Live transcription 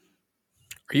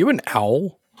Are you an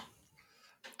owl?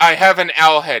 I have an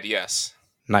owl head, yes.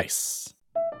 Nice.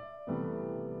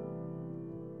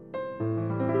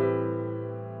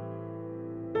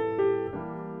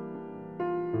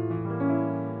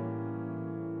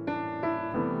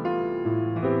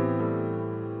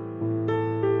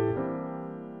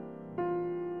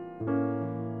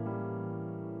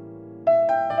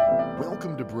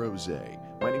 Welcome to Brose.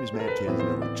 My name is Matt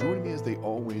Canzanella. Joining me as they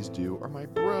always do are my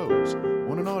bros.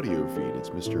 On an audio feed, it's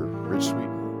Mr. Rich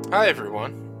Sweeten. Hi,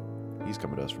 everyone. He's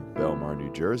coming to us from Belmar, New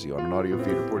Jersey. On an audio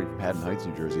feed reporting from Haddon Heights,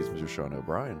 New Jersey, it's Mr. Sean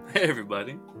O'Brien. Hey,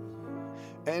 everybody.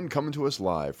 And coming to us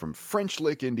live from French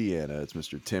Lick, Indiana, it's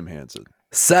Mr. Tim Hansen.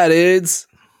 Sadids.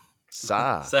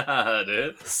 Sa.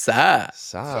 Sad.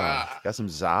 Sa. Got some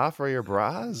za for your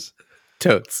bras?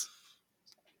 Totes.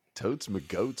 Totes, my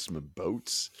goats, my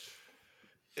boats.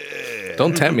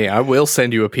 Don't tempt me. I will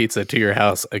send you a pizza to your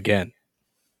house again.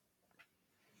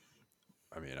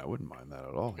 I mean, I wouldn't mind that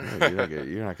at all.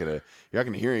 You're not gonna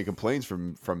hear any complaints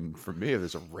from me if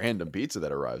there's a random pizza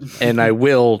that arrives. And I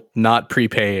will not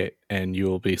prepay it, and you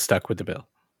will be stuck with the bill.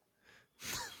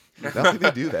 I don't think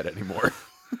they do that anymore.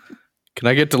 Can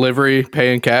I get delivery,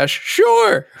 pay in cash?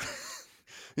 Sure.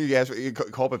 You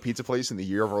call up a pizza place in the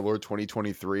year of our Lord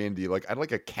 2023 and be like, I'd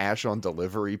like a cash on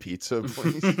delivery pizza,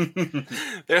 please.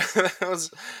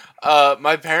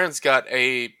 My parents got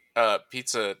a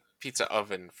pizza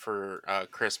oven for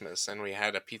Christmas, and we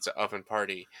had a pizza oven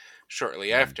party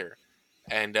shortly after.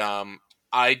 And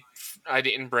I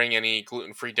didn't bring any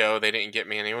gluten-free dough. They didn't get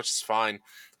me any, which is fine.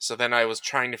 So then I was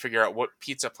trying to figure out what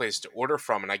pizza place to order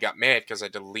from, and I got mad because I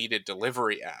deleted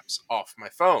delivery apps off my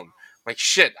phone. Like,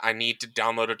 shit, I need to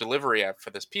download a delivery app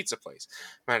for this pizza place.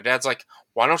 My dad's like,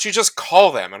 why don't you just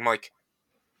call them? I'm like,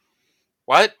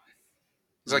 what?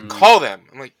 He's like, call them.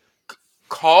 I'm like,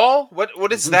 call?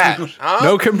 What is that? Huh?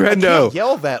 No I comprendo. can't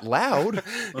yell that loud.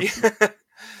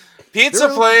 Pizza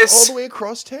They're place. all the way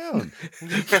across town.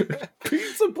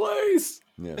 Pizza place.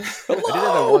 Yeah, Hello? I did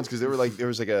that once because there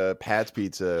was like a Pat's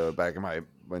Pizza back in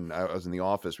when I was in the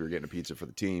office. We were getting a pizza for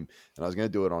the team, and I was gonna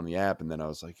do it on the app, and then I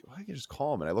was like, well, I can just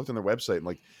call them. And I looked on their website, and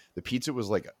like the pizza was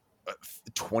like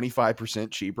 25%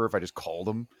 cheaper if I just called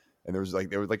them. And they were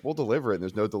like, we'll deliver it, and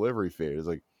there's no delivery fee. It was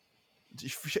like,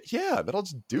 yeah, then I'll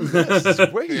just do this.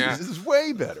 This is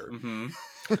way better. Mm-hmm.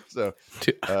 So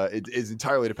it is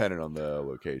entirely dependent on the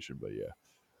location, but yeah.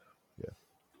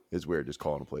 It's weird just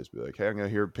calling a place, be like, hey, I'm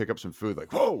gonna pick up some food.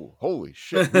 Like, whoa, holy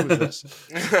shit, who is this?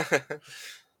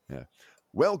 Yeah.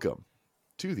 Welcome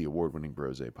to the award-winning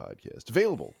Brose podcast,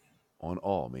 available on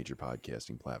all major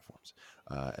podcasting platforms.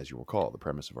 As you recall, the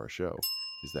premise of our show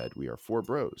is that we are four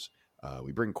bros.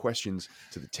 We bring questions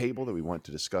to the table that we want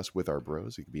to discuss with our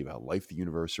bros. It could be about life, the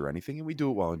universe, or anything, and we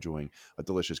do it while enjoying a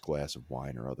delicious glass of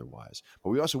wine or otherwise.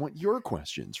 But we also want your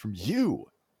questions from you,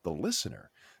 the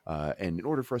listener. And in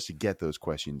order for us to get those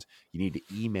questions, you need to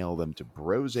email them to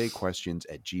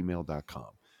brosequestions@gmail.com.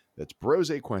 That's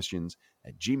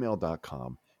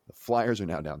brosequestions@gmail.com. The Flyers are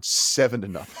now down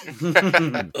 7-0.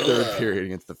 Third period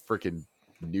against the freaking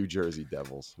New Jersey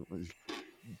Devils.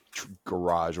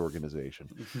 Garage organization.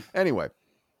 Anyway,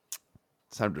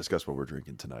 it's time to discuss what we're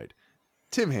drinking tonight.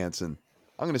 Tim Hansen,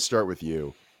 I'm going to start with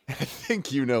you. I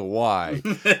think you know why.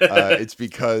 It's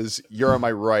because you're on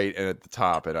my right and at the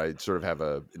top, and I sort of have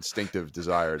a instinctive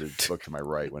desire to look to my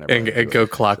right whenever And go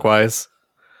clockwise.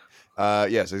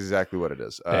 Yes, that's exactly what it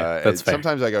is. That's fair.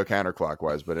 Sometimes I go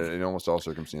counterclockwise, but in almost all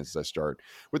circumstances, I start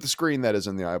with the screen that is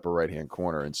in the upper right-hand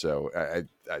corner, and so I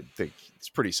think it's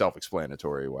pretty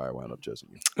self-explanatory why I wound up choosing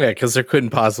you. Yeah, because there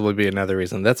couldn't possibly be another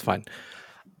reason. That's fine.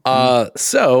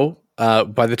 So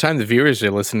by the time the viewers are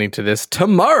listening to this,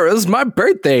 tomorrow's my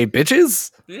birthday,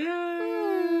 bitches.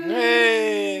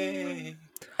 Hey.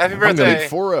 Happy I'm going birthday.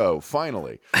 4-0,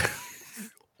 finally.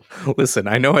 Listen,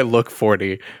 I know I look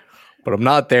 40, but I'm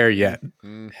not there yet.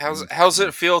 How's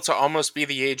it feel to almost be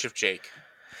the age of Jake?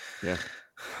 Yeah.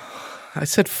 I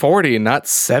said 40, not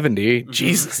 70.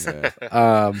 Jesus.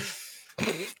 Yeah.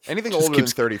 Anything Just older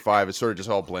keeps- than 35, it sort of just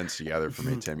all blends together for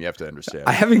me, Tim. You have to understand.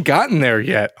 I haven't gotten there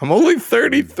yet. I'm only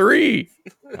 33.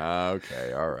 Okay, all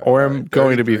right. Or all I'm right.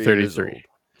 going to be years 33. old.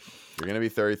 You're going to be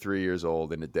 33 years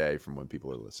old in a day from when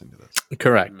people are listening to this.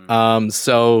 Correct.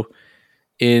 So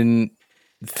in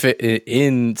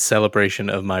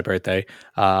celebration of my birthday,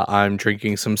 I'm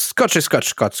drinking some scotch.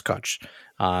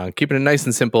 Keeping it nice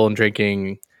and simple and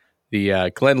drinking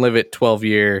the Glenlivet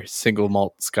 12-year single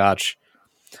malt scotch.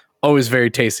 Always very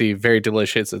tasty, very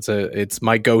delicious. It's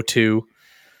my go-to.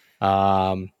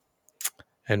 And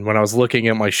when I was looking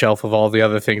at my shelf of all the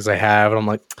other things I have, and I'm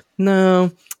like,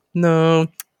 no.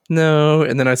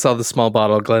 And then I saw the small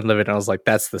bottle of Glenlivet, and I was like,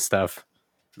 that's the stuff.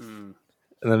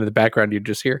 And then in the background, you'd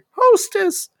just hear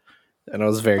hostess. And I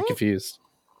was very confused.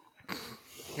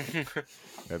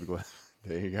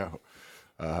 There you go.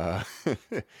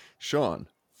 Sean,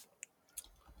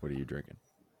 what are you drinking?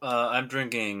 I'm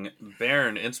drinking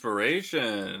Baron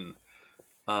Inspiration,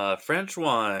 French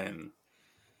wine,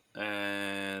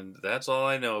 and that's all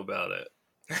I know about it.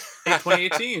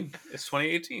 2018. It's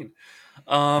 2018.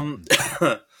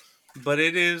 But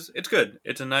it's good.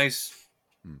 It's a nice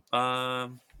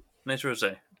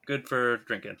rosé. Good for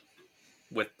drinking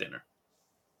with dinner.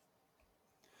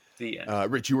 The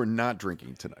end. Rich, you are not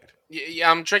drinking tonight.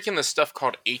 Yeah, I'm drinking this stuff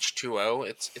called H2O.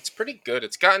 It's pretty good.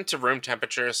 It's gotten to room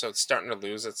temperature, so it's starting to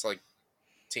lose its like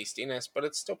tastiness, but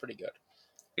it's still pretty good.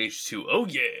 H2O, oh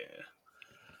yeah.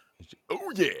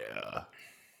 Oh yeah.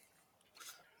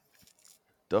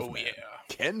 Duff Oh Man yeah.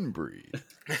 can breathe.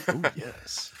 Oh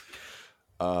yes.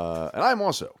 And I'm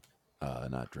also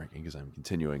not drinking because I'm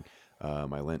continuing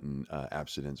my Lenten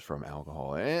abstinence from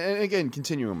alcohol, and again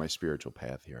continuing my spiritual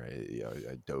path here.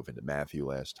 I dove into Matthew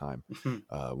last time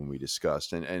when we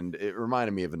discussed, and it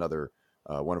reminded me of another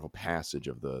wonderful passage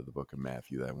of the book of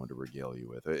Matthew that I wanted to regale you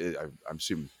with. I'm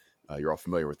assuming you're all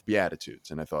familiar with the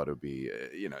Beatitudes, and I thought it would be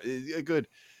a good.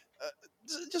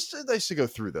 Just nice to go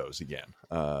through those again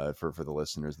for the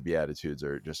listeners. The Beatitudes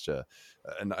are just a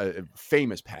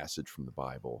famous passage from the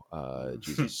Bible.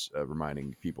 Jesus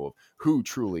reminding people of who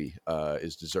truly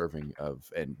is deserving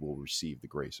of and will receive the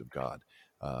grace of God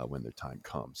when their time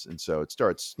comes. And so it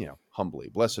starts, humbly.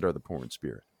 Blessed are the poor in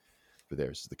spirit, for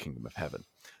theirs is the kingdom of heaven.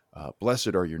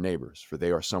 Blessed are your neighbors, for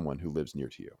they are someone who lives near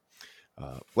to you.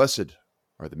 Blessed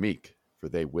are the meek, for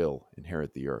they will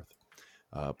inherit the earth.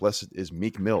 Blessed is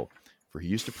Meek Mill, for he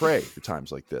used to pray for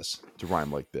times like this, to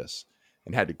rhyme like this,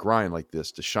 and had to grind like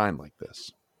this to shine like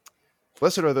this.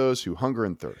 Blessed are those who hunger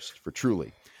and thirst, for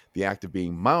truly, the act of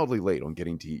being mildly late on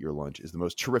getting to eat your lunch is the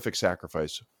most terrific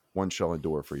sacrifice one shall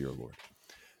endure for your Lord.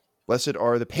 Blessed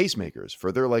are the pacemakers,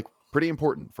 for they're pretty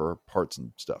important for hearts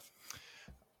and stuff.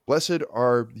 Blessed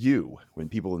are you when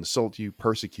people insult you,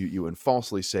 persecute you, and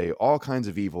falsely say all kinds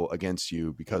of evil against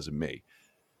you because of me.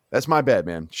 That's my bad,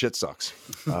 man. Shit sucks.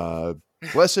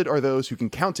 Blessed are those who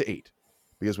can count to 8,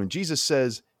 because when Jesus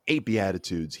says 8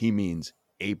 beatitudes, he means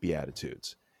 8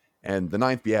 beatitudes. And the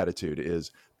 9th beatitude is,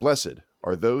 blessed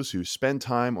are those who spend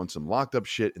time on some locked up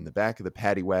shit in the back of the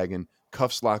paddy wagon,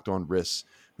 cuffs locked on wrists,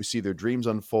 who see their dreams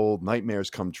unfold, nightmares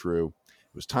come true.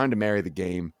 It was time to marry the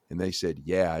game, and they said,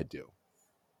 yeah, I do.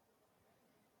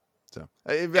 So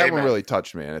that one really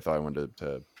touched me, and I thought I wanted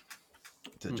to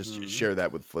just share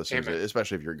that with listeners,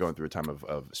 especially if you're going through a time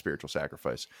of spiritual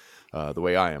sacrifice, the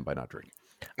way I am by not drinking.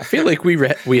 I feel like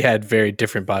we had very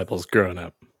different Bibles growing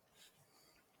up.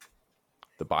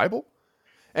 The Bible?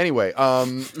 Anyway,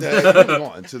 moving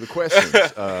on to the questions.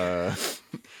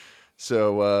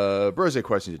 So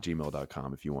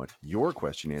brosequestions@gmail.com if you want your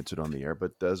question answered on the air.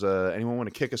 But does anyone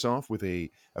want to kick us off with a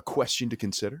question to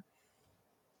consider?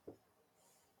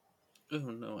 Oh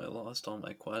no, I lost all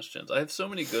my questions. I have so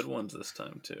many good ones this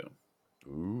time too.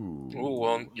 Ooh,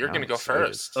 well, you're going to go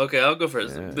first. Okay, I'll go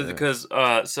first Yeah. because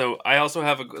so I also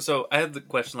have I had the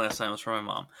question last time was from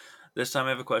my mom. This time I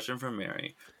have a question from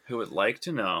Mary, who would like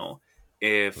to know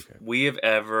if we have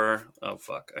ever. Oh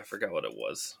fuck, I forgot what it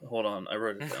was. Hold on, I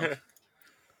wrote it down.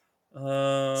 I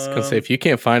was gonna say, if you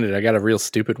can't find it, I got a real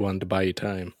stupid one to buy you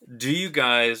time. Do you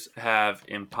guys have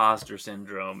imposter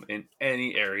syndrome in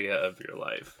any area of your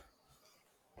life?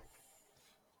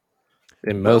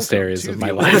 In most areas of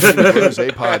my life. Rose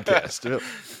podcast.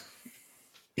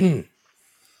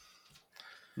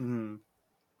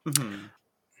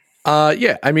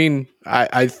 Yeah, I mean,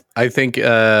 I think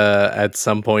at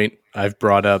some point I've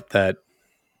brought up that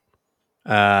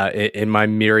in my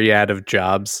myriad of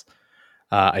jobs,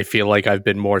 I feel like I've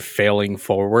been more failing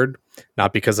forward,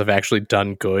 not because I've actually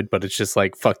done good, but it's just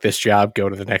like, fuck this job, go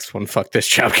to the next one. Fuck this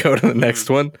job, go to the next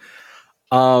one.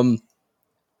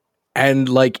 And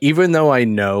even though I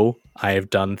know I have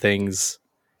done things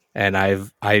and I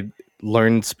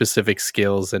learned specific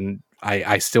skills, and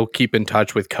I still keep in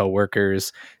touch with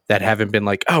coworkers that haven't been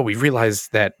like, oh, we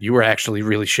realized that you were actually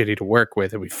really shitty to work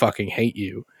with and we fucking hate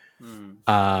you.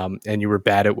 And you were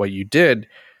bad at what you did.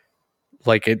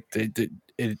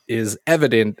 It is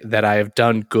evident that I have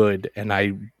done good, and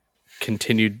I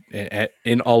continued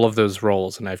in all of those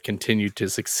roles, and I've continued to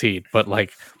succeed. But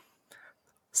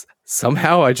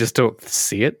somehow I just don't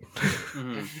see it.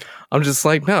 I'm just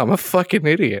like, no, I'm a fucking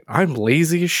idiot. I'm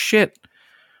lazy as shit,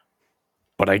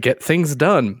 but I get things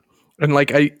done. And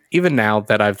I even now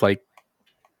that I've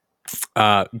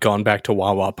gone back to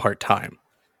Wawa part time,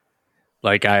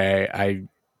 I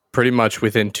pretty much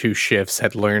within 2 shifts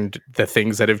had learned the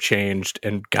things that have changed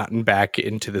and gotten back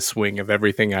into the swing of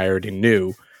everything I already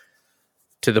knew,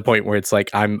 to the point where it's like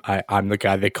I'm the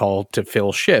guy they call to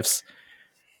fill shifts.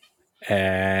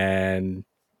 And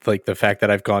like the fact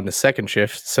that I've gone to second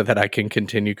shift so that I can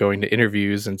continue going to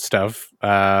interviews and stuff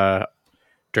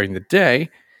during the day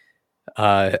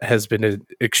has been an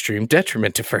extreme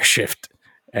detriment to first shift,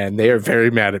 and they are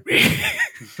very mad at me.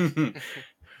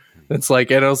 It's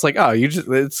like, and I was like, oh,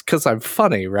 it's because I'm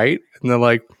funny, right? And they're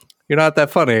like, you're not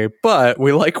that funny, but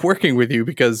we like working with you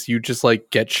because you just like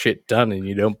get shit done and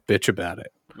you don't bitch about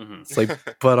it. Mm-hmm. It's like,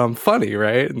 but I'm funny,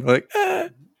 right? And they're like,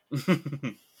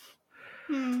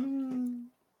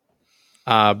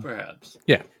 Perhaps.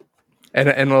 Yeah.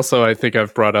 And also I think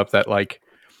I've brought up that like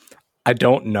I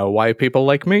don't know why people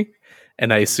like me,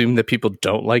 and I assume that people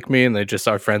don't like me and they just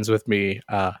are friends with me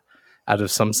out of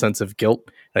some sense of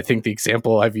guilt. I think the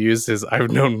example I've used is I've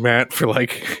known Matt for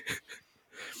like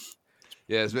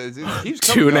He's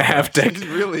 2.5 decades.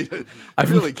 I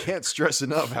really can't stress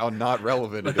enough how not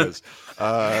relevant it is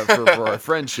for our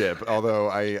friendship. Although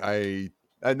I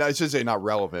should say not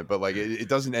relevant, but like it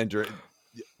doesn't enter.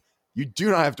 You do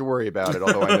not have to worry about it.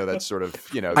 Although I know that's sort of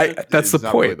that's the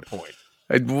point. Really the point.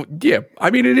 Yeah, I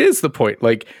mean it is the point.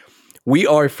 Like we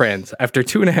are friends after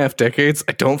 2.5 decades.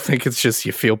 I don't think it's just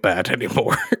you feel bad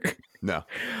anymore. No,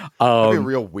 it'd be a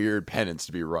real weird penance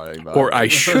to be running about. Or I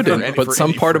shouldn't, but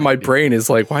some part of my brain is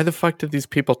like, why the fuck did these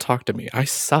people talk to me? I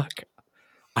suck.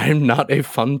 I'm not a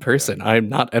fun person. Yeah. I'm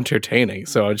not entertaining.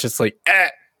 So it's just like,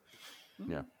 Yeah.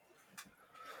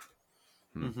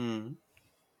 Mm-hmm.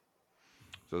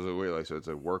 So it's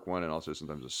a work one and also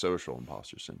sometimes a social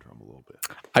imposter syndrome a little bit.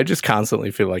 I just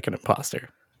constantly feel like an imposter.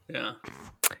 Yeah.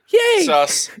 Yay!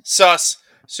 Sus.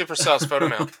 Super sus. Photo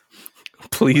now.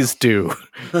 Please do.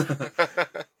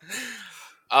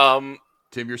 Tim,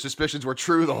 your suspicions were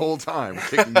true the whole time. We're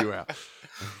kicking you out.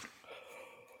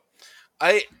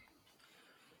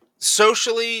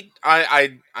 Socially,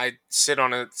 I sit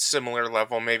on a similar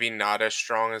level, maybe not as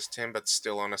strong as Tim, but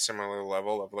still on a similar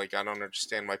level of like I don't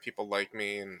understand why people like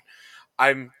me, and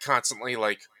I'm constantly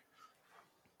like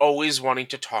always wanting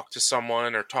to talk to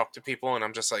someone or talk to people, and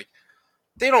I'm just like,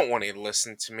 they don't want to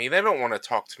listen to me. They don't want to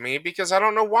talk to me because I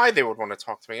don't know why they would want to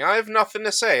talk to me. I have nothing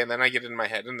to say, and then I get in my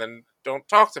head and then don't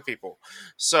talk to people.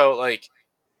 So, like,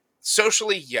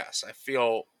 socially, yes, I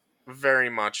feel very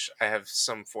much I have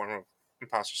some form of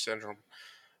imposter syndrome.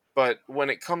 But when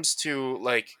it comes to,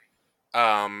 like,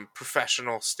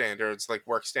 professional standards, like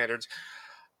work standards,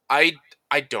 I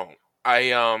don't. I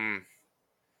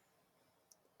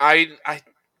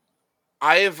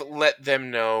have let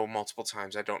them know multiple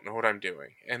times I don't know what I'm doing.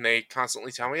 And they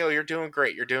constantly tell me, oh, you're doing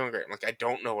great. You're doing great. I'm like, I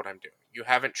don't know what I'm doing. You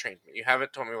haven't trained me. You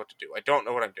haven't told me what to do. I don't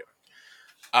know what I'm doing.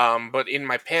 But in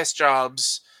my past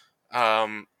jobs,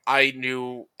 I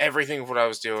knew everything of what I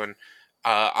was doing.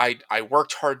 I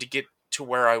worked hard to get to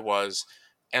where I was.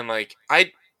 And, like,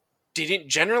 I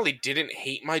generally didn't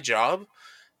hate my job.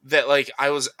 That, like, I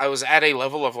was at a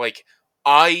level of, like,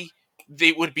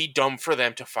 it would be dumb for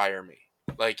them to fire me.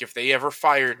 Like, if they ever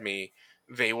fired me,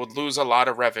 they would lose a lot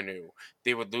of revenue.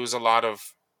 They would lose a lot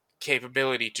of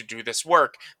capability to do this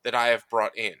work that I have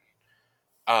brought in.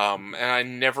 And I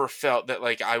never felt that,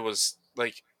 like, I was,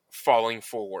 like, falling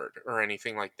forward or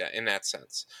anything like that in that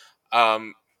sense.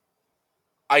 I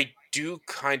do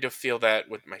kind of feel that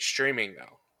with my streaming,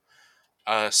 though.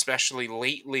 Especially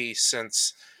lately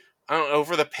since, I don't know,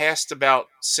 over the past about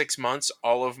 6 months,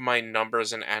 all of my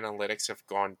numbers and analytics have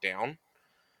gone down.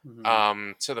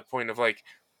 Mm-hmm. To the point of, like,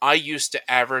 I used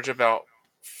to average about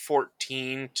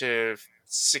 14 to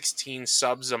 16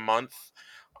 subs a month.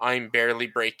 I'm barely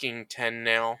breaking 10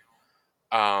 now.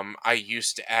 I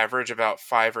used to average about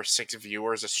 5 or 6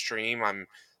 viewers a stream. I'm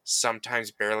sometimes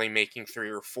barely making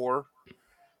 3 or 4.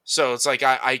 So it's like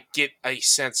I get a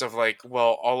sense of, like,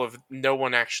 well, no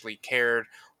one actually cared.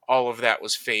 All of that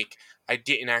was fake.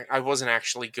 I wasn't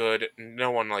actually good.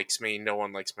 No one likes me. No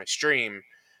one likes my stream.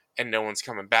 And no one's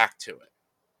coming back to it.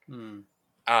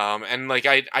 And, like,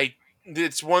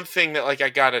 it's one thing that, like, I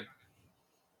gotta,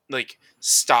 like,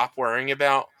 stop worrying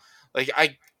about. Like,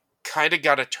 I kind of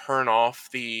gotta turn off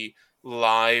the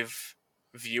live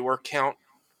viewer count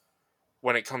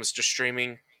when it comes to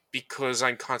streaming because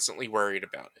I'm constantly worried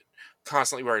about it.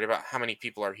 Constantly worried about how many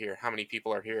people are here.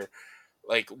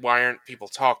 Like, why aren't people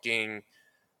talking?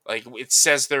 Like, it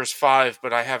says there's 5,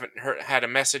 but I haven't had a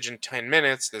message in 10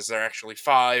 minutes. Is there actually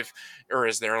 5? Or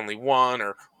is there only 1?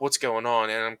 Or what's going on?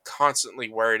 And I'm constantly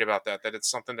worried about that it's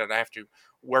something that I have to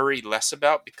worry less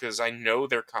about because I know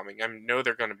they're coming. I know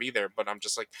they're going to be there, but I'm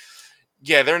just like,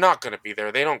 yeah, they're not going to be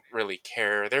there. They don't really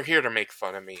care. They're here to make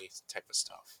fun of me type of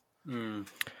stuff.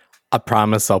 I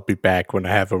promise I'll be back when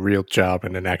I have a real job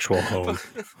and an actual home.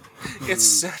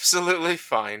 It's absolutely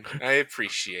fine. I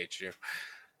appreciate you.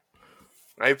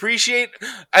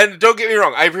 And don't get me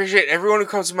wrong, I appreciate everyone who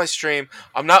comes to my stream.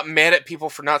 I'm not mad at people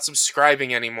for not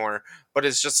subscribing anymore, but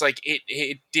it's just like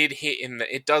it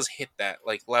does hit that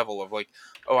like level of like,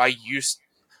 oh, I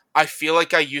feel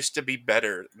like I used to be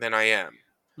better than I am.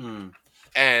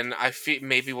 And I feel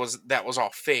maybe that was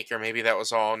all fake, or maybe that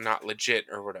was all not legit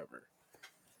or whatever.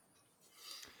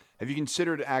 Have you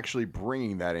considered actually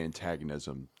bringing that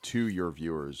antagonism to your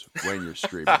viewers when you're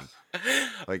streaming?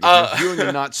 Like, if you're viewing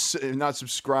and not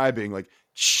subscribing, like,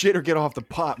 shit or get off the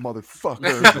pot,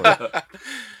 motherfucker.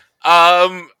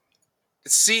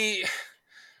 See,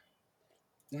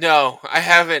 no, I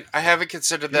haven't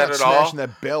considered that at all. Smashing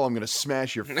that bell, I'm gonna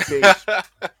smash your face.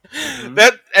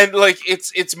 That, and like,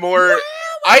 it's more.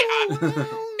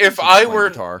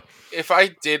 If I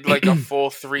did like a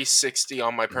full 360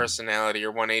 on my personality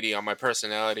or 180 on my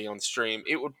personality on stream,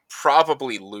 it would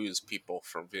probably lose people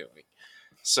from viewing.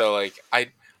 So like,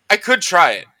 I could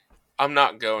try it. I'm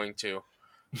not going to.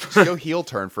 Just go heel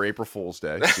turn for April Fool's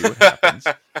Day. See what happens.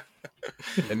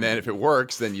 And then if it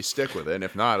works, then you stick with it. And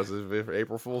if not, it's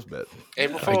April Fool's bit.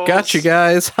 April Fool's. I got you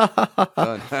guys.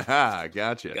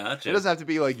 Gotcha. It doesn't have to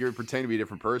be like you're pretending to be a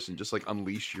different person. Just like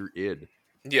unleash your id.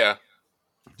 Yeah.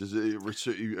 Just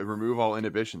remove all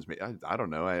inhibitions. I don't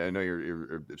know. I know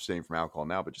you're abstaining from alcohol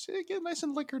now, but just get nice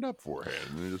and liquored up for it,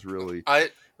 and just really,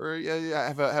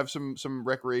 have some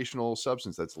recreational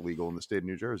substance that's legal in the state of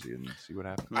New Jersey, and see what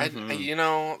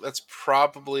happens. That's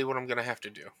probably what I'm gonna have to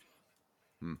do.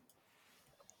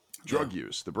 Drug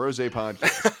use, the Brose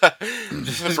podcast.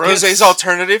 The Brose's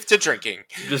alternative to drinking.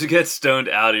 Just get stoned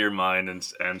out of your mind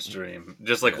and stream.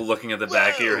 Just like looking at the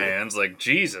back of your hands, like,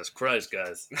 Jesus Christ,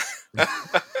 guys.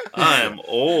 I am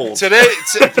old. Today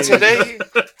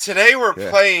we're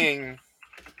playing.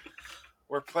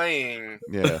 We're playing.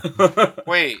 Yeah.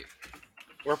 Wait.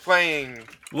 We're playing.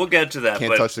 We'll get to that.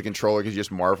 Can't touch the controller because you're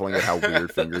just marveling at how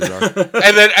weird fingers are.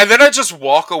 And then I just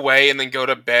walk away and then go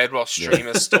to bed while stream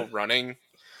is still running.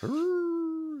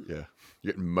 Yeah,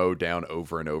 you're getting mowed down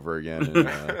over and over again in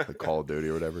the Call of Duty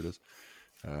or whatever it is.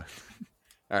 All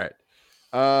right.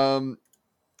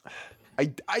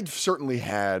 I've certainly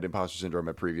had imposter syndrome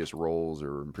at previous roles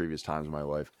or in previous times in my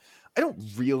life. I don't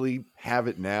really have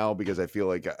it now because I feel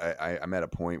like I'm at a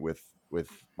point with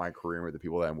my career and with the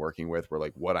people that I'm working with where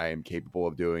like what I am capable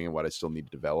of doing and what I still need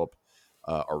to develop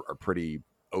are pretty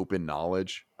open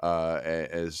knowledge.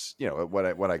 As you know,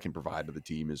 what I can provide to the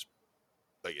team is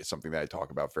like it's something that I talk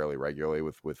about fairly regularly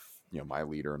with my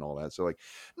leader and all that. So like,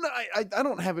 no, I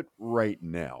don't have it right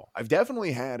now. I've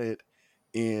definitely had it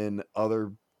in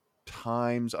other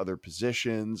times, other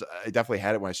positions. I definitely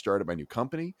had it when I started my new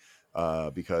company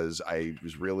because I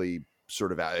was really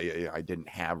sort of I didn't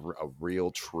have a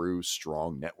real, true,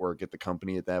 strong network at the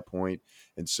company at that point,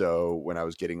 and so when I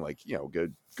was getting like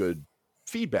good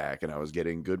feedback and I was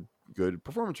getting good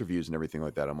performance reviews and everything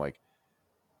like that, I'm like,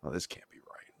 oh, this can't be right.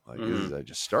 Like I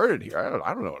just started here.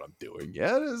 I don't know what I'm doing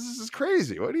yet. This is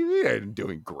crazy. What do you mean I'm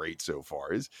doing great so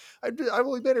far? I've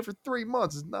only been here for 3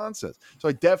 months. It's nonsense. So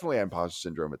I definitely had imposter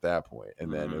syndrome at that point.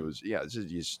 And then it was it's just,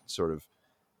 you sort of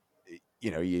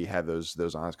you have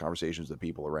those honest conversations with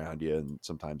people around you, and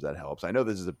sometimes that helps. I know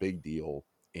this is a big deal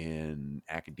in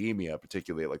academia,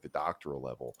 particularly at like the doctoral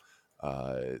level.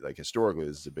 Like historically,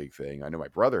 this is a big thing. I know my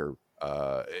brother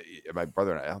and I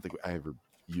don't think I ever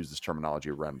use this terminology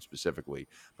around him specifically,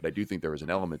 but I do think there was an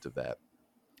element of that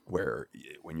where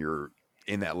when you're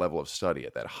in that level of study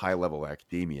at that high level of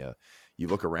academia, you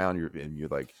look around and you're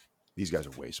like, these guys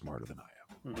are way smarter than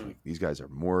I am. Like, these guys are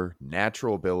more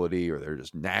natural ability, or they're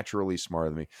just naturally smarter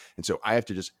than me. And so I have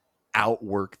to just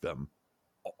outwork them.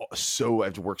 So I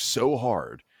have to work so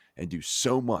hard and do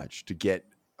so much to get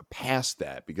past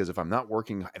that, because if I'm not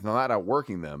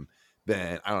outworking them,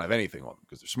 then I don't have anything on them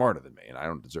because they're smarter than me and I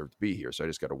don't deserve to be here. So I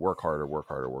just got to work harder.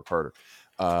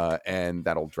 And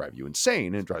that'll drive you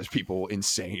insane, and drives people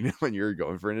insane when you're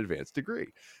going for an advanced degree.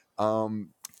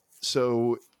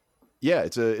 So yeah,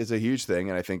 it's a huge thing.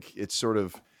 And I think it's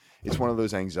one of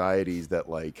those anxieties that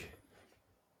like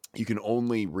you can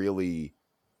only really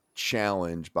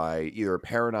challenge by either a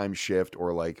paradigm shift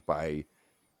or like by,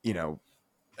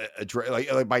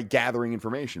 like by gathering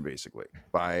information, basically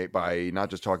by not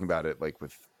just talking about it like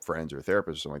with friends or therapists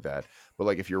or something like that, but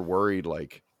like if you're worried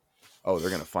like, oh, they're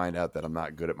going to find out that I'm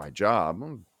not good at my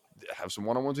job, have some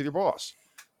one-on-ones with your boss.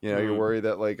 You're worried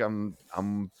that like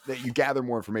that you gather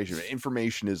more information.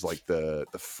 Information is like the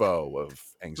foe of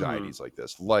anxieties like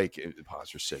this, like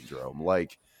imposter syndrome,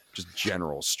 like just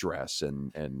general stress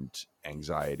and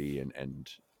anxiety and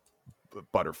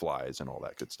butterflies and all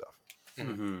that good stuff.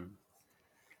 Mm-hmm.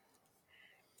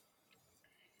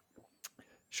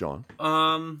 Sean?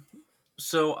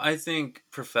 So I think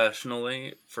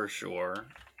professionally, for sure,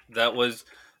 that was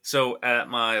so at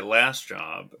my last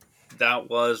job, that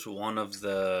was one of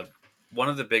the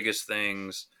biggest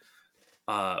things,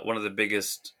 one of the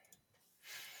biggest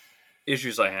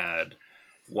issues I had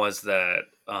was that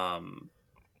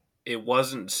it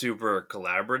wasn't super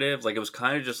collaborative. Like it was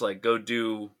kind of just like go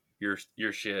do your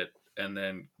shit and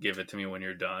then give it to me when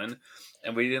you're done.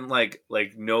 And we didn't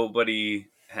nobody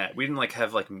had we didn't like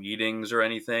have like meetings or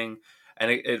anything. And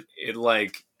it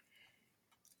like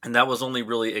and that was only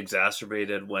really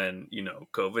exacerbated when,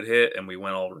 COVID hit and we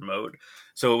went all remote.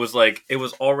 So it was like it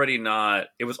was already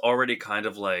kind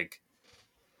of like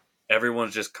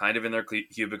everyone's just kind of in their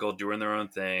cubicle doing their own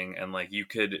thing, and like you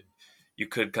could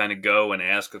kind of go and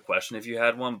ask a question if you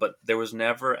had one, but there was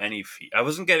never any I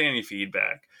wasn't getting any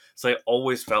feedback. So I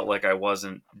always felt like I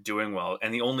wasn't doing well,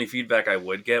 and the only feedback I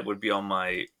would get would be on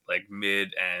my like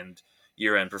mid and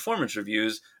year-end performance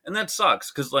reviews, and that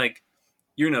sucks cuz like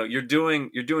you're doing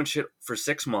shit for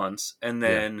 6 months, and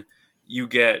then you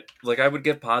get like I would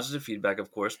get positive feedback,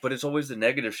 of course, but it's always the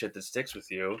negative shit that sticks with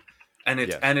you. And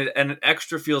it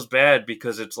extra feels bad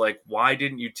because it's like, why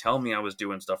didn't you tell me I was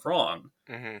doing stuff wrong?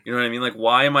 Mm-hmm. You know what I mean? Like,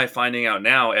 why am I finding out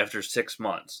now after 6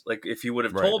 months? Like, if you would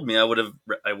have told me, I would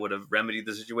have remedied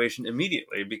the situation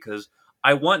immediately because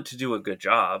I want to do a good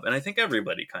job, and I think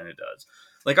everybody kind of does.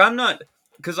 Like, I'm not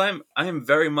because I am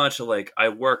very much a, like I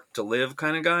work to live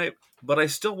kind of guy, but I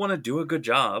still want to do a good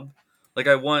job. Like,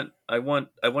 I want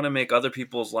to make other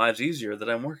people's lives easier that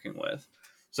I'm working with.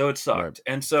 So it sucked, Right.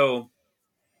 and so.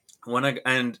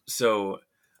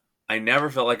 I never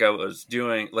felt like I was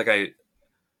doing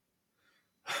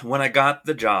when I got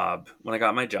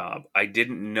my job, I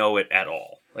didn't know it at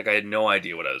all. Like I had no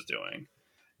idea what I was doing.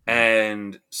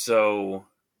 And so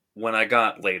when I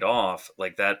got laid off,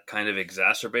 like that kind of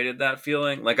exacerbated that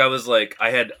feeling. Like I was like, I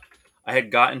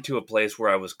had gotten to a place where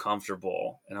I was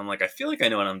comfortable, and I'm like, I feel like I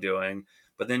know what I'm doing.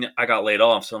 But then I got laid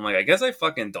off. So I'm like, I guess I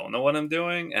fucking don't know what I'm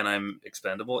doing, and I'm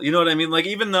expendable. You know what I mean? Like,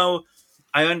 even though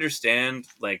I understand,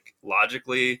 like,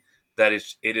 logically that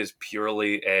it is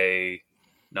purely a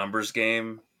numbers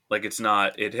game. Like, it's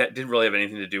not, didn't really have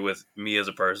anything to do with me as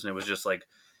a person. It was just like,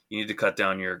 you need to cut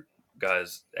down your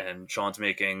guys, and Sean's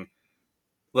making,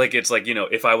 like, it's like,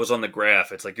 if I was on the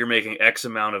graph, it's like you're making X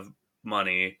amount of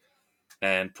money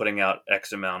and putting out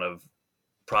X amount of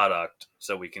product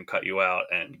so we can cut you out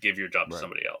and give your job to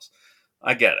somebody else.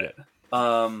 I get it.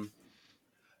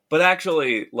 But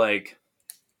actually, like,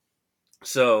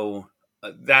 so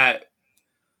that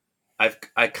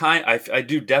I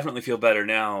do definitely feel better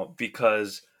now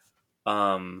because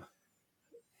I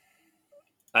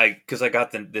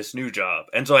got this new job,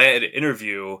 and so I had to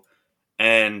interview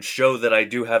and show that I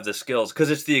do have the skills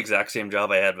because it's the exact same job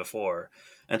I had before,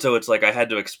 and so it's like I had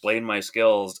to explain my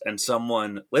skills, and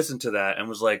someone listened to that and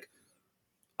was like,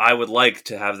 I would like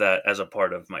to have that as a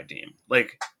part of my team.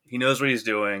 Like, he knows what he's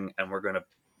doing, and we're gonna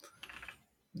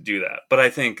do that. But I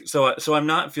think so I'm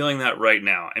not feeling that right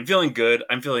now. I'm feeling good.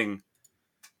 I'm feeling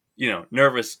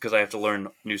nervous because I have to learn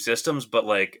new systems, but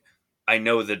like I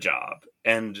know the job,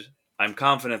 and I'm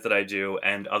confident that I do,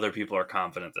 and other people are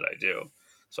confident that I do.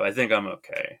 So I think I'm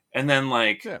okay. And then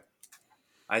like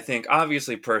I think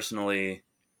obviously personally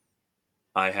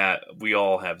we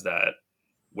all have that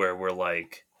where we're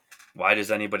like, why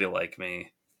does anybody like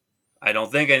me? I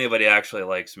don't think anybody actually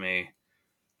likes me.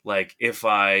 Like, if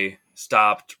I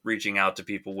stopped reaching out to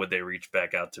people, would they reach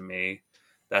back out to me?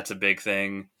 That's a big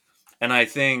thing. And I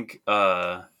think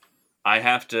I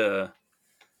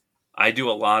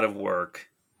do a lot of work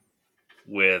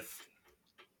with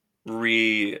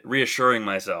reassuring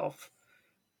myself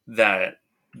that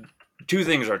two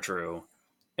things are true,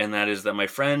 and that is that my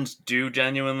friends do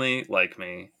genuinely like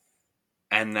me,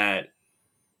 and that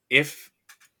if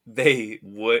they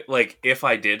would, like, if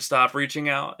I did stop reaching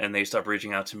out and they stopped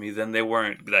reaching out to me, then they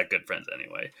weren't that good friends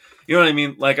anyway. You know what I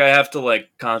mean? Like, I have to like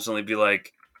constantly be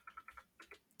like,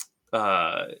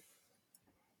 like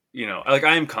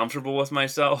I am comfortable with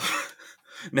myself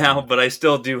now, but I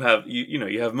still do have,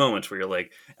 you have moments where you're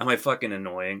like, am I fucking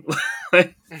annoying?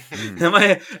 Am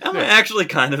I actually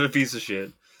kind of a piece of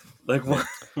shit? Like, why?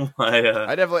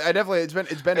 I definitely. It's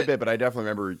been a bit, but I definitely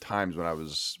remember times when I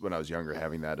was younger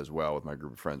having that as well with my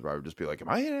group of friends, where I would just be like, "Am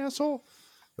I an asshole?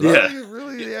 Am I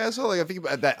really the asshole?" Like, I think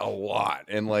about that a lot,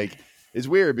 and like, it's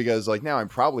weird because like now I'm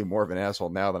probably more of an asshole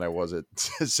now than I was at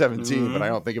 17, but I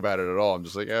don't think about it at all. I'm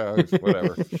just like, oh,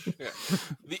 whatever.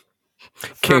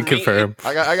 Can't confirm.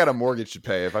 I got a mortgage to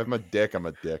pay. If I'm a dick, I'm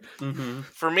a dick. Mm-hmm.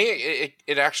 For me,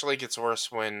 it actually gets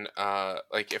worse when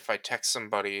like if I text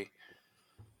somebody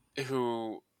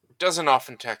who doesn't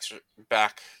often text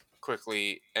back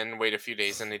quickly and wait a few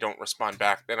days and they don't respond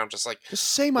back, then I'm just like, Just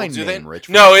say my do name, they? Rich.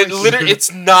 No, it literally,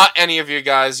 it's not any of you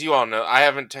guys. You all know. I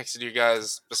haven't texted you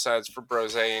guys besides for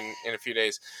Brose in a few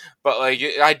days. But, like,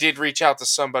 I did reach out to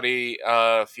somebody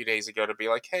a few days ago to be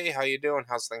like, hey, how you doing?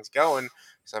 How's things going?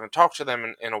 Because I haven't talked to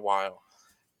them in a while.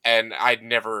 And I'd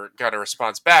never got a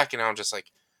response back. And I'm just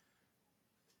like,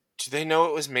 do they know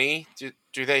it was me?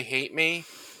 Do they hate me?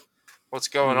 What's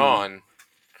going on?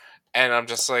 And I'm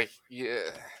just like, yeah,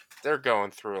 they're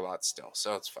going through a lot still,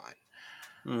 so it's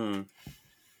fine.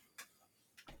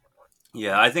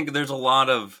 Yeah, I think there's a lot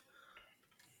of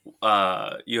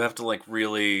you have to like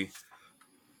really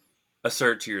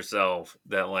assert to yourself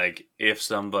that like if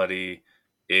somebody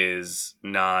is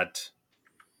not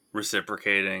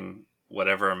reciprocating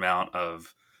whatever amount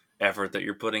of effort that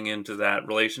you're putting into that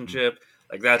relationship,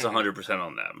 like that's 100%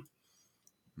 on them.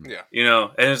 Yeah, you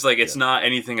know, and it's like it's not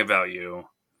anything about you.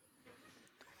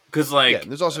 Because like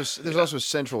there's also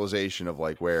centralization of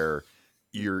like where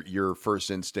your first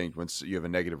instinct when you have a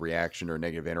negative reaction or a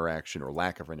negative interaction or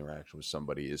lack of interaction with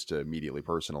somebody is to immediately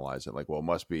personalize it. Like, well, it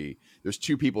must be there's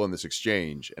two people in this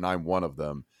exchange and I'm one of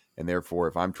them, and therefore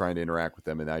if I'm trying to interact with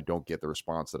them and I don't get the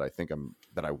response that I think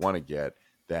I want to get,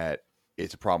 that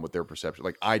it's a problem with their perception.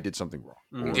 Like I did something wrong.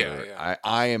 Or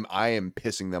I am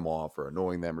pissing them off or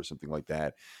annoying them or something like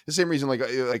that. The same reason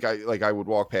I would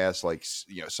walk past like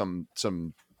some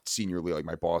seniorly, like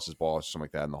my boss's boss or something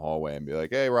like that in the hallway and be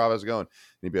like, hey Rob, how's it going? And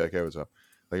he'd be like, hey, what's up?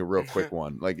 Like a real quick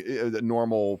one, like a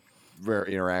normal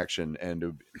interaction.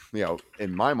 And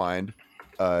in my mind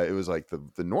it was like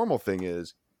the normal thing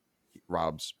is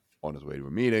Rob's on his way to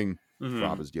a meeting.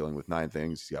 Rob is dealing with 9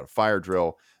 things. He's got a fire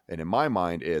drill. And in my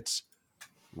mind it's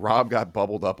Rob got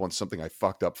bubbled up on something I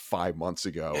fucked up 5 months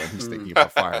ago and he's thinking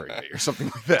about firing me or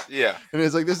something like that. Yeah. And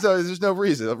it's like there's no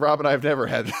reason. Rob and I have never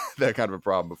had that kind of a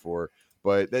problem before.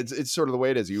 But it's sort of the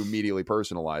way it is. You immediately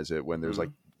personalize it when there's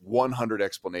like 100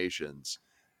 explanations.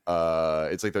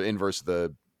 It's like the inverse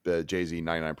of the Jay-Z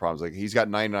 99 problems. Like he's got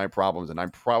 99 problems, and I'm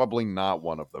probably not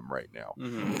one of them right now.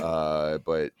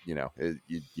 But you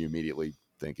immediately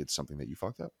think it's something that you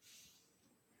fucked up,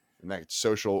 and that's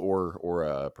social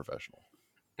or professional.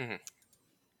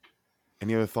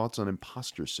 Any other thoughts on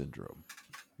imposter syndrome?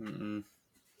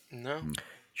 No.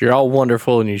 You're all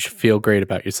wonderful, and you should feel great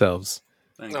about yourselves.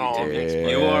 Thank Oh, you. thanks,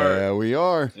 You are. Yeah, we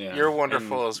are. Yeah. You're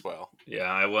wonderful as well. Yeah,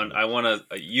 I want to.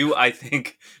 You, I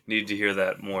think, need to hear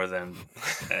that more than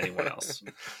anyone else.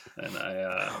 And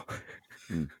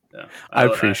I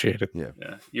appreciate it. Yeah,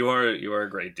 you are a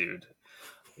great dude.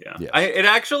 Yeah, Yes. It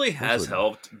actually has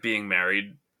helped being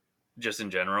married, just in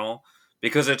general,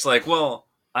 because it's like, well,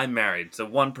 I'm married, so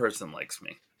one person likes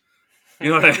me.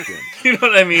 You know what you know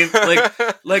what I mean?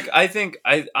 Like I think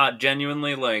I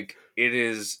genuinely like. It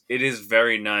is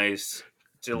very nice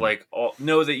to like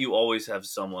know that you always have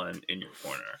someone in your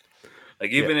corner.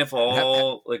 Like even if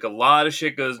like a lot of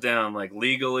shit goes down, like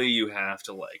legally you have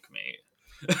to like me.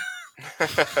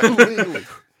 Legally.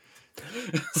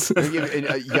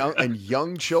 and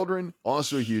young children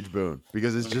also a huge boon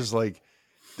because it's just like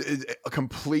a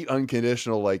complete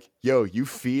unconditional like, yo, you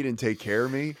feed and take care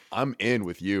of me, I'm in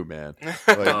with you, man. Like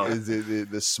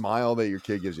the smile that your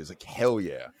kid gives you is like, hell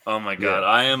yeah. Oh my god,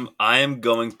 I am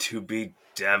going to be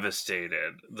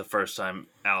devastated the first time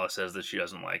Alice says that she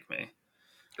doesn't like me.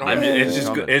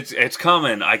 It's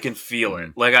coming. I can feel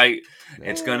it. Like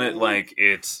it's gonna like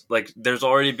it's like there's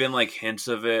already been like hints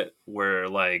of it where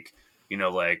like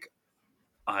like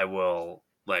I will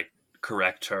like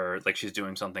correct her like she's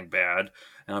doing something bad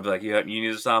and I'll be like, yeah, you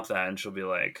need to stop that, and she'll be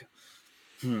like,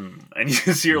 and you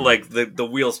see her like the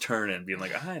wheels turning, being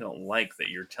like, I don't like that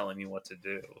you're telling me what to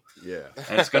do. Yeah,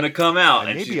 and it's gonna come out,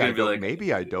 and she's gonna be like,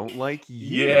 maybe I don't like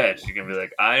you. Yeah, she's gonna be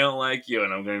like, I don't like you,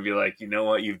 and I'm gonna be like, you know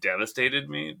what, you've devastated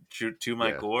me to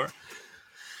my core.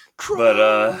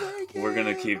 But we're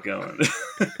gonna keep going.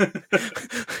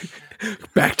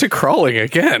 Back to crawling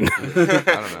again. I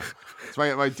don't know. It's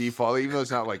my default, even though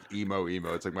it's not like emo.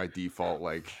 It's like my default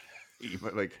like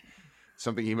emo, like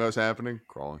something emo's happening.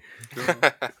 Crawling.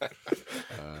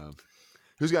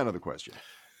 Who's got another question?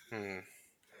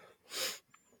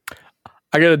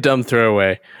 I got a dumb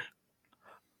throwaway.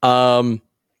 So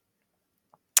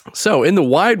in the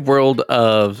wide world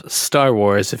of Star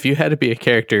Wars, if you had to be a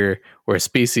character or a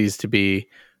species to be,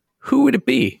 who would it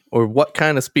be? Or what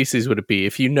kind of species would it be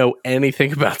if you know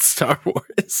anything about Star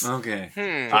Wars? Okay.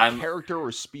 I'm character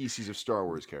or species of Star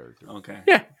Wars character. Okay.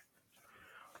 Yeah.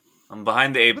 I'm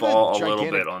behind the 8 Look at ball a that little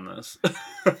gigantic- bit on this.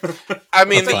 I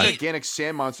mean, That's fine. the Gigantic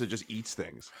sand monster just eats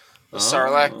things.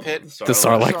 Sarlacc pit. The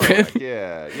Sarlacc pit?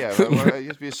 Yeah. It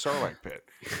used to be a Sarlacc pit.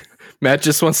 Matt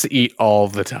just wants to eat all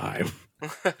the time.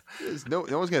 No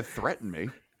one's gonna threaten me.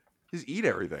 Just eat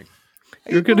everything.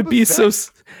 Hey, You're gonna Boba be Fett.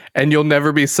 so, and you'll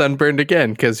never be sunburned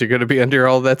again because you're gonna be under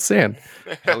all that sand.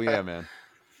 Hell yeah, man.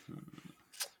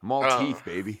 I'm all Oh. teeth,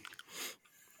 baby.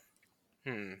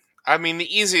 I mean,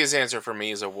 the easiest answer for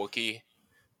me is a Wookiee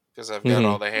because I've got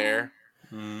all the hair.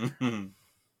 Mhm.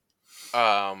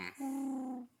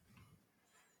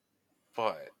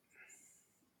 But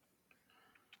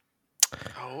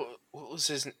what was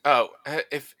his? Oh,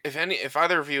 if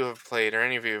either of you have played or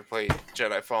any of you have played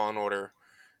Jedi Fallen Order,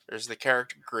 there's the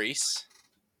character Grease.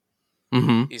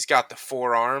 Mm-hmm. He's got the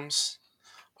 4 arms.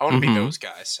 I want to be Mhm. those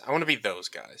guys. I want to be those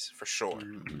guys for sure.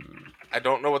 I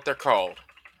don't know what they're called,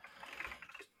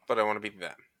 but I want to be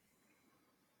them.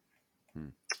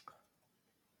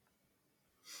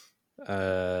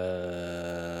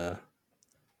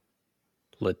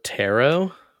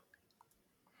 Latero,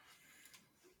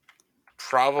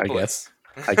 Probably.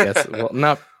 I guess. Well,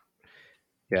 not.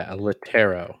 Yeah, a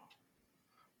Latero.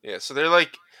 Yeah, so they're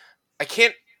like, I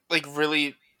can't like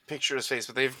really picture his face,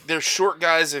 but they're short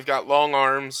guys. They've got long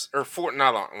arms or 4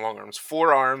 not long arms,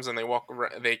 4 arms, and they walk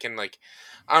around. They can like,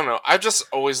 I don't know. I just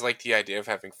always liked the idea of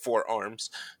having 4 arms.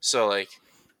 So like,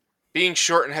 being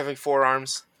short and having 4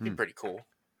 arms would be pretty cool.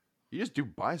 You just do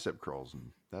bicep curls,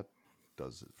 and that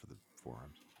does it for the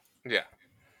forearms. Yeah.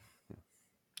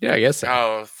 Yeah, I guess so.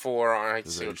 Oh, 4 arms. I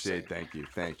Does see that what you're saying. Thank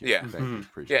you. Yeah. Thank you.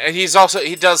 Appreciate Yeah, and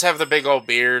he does have the big old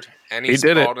beard, and he's He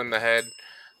did it. bald in the head.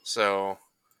 So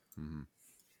it. Mhm.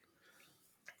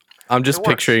 I'm just It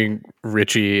works. picturing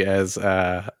Richie as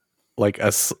like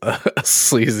a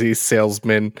sleazy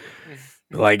salesman.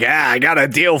 Like, I got a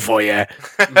deal for you.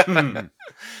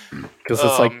 Because it's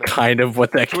Oh, like man. kind of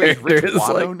what that So he's character Rich is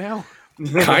Watto like. now.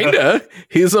 Kinda.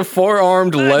 He's a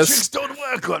 4-armed less. don't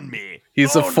work on me.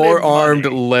 He's a Only 4-armed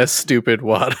money. less stupid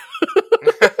one.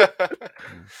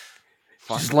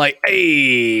 Fine. Just like,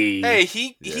 hey.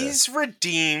 hey, Yeah. he's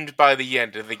redeemed by the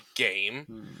end of the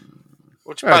game.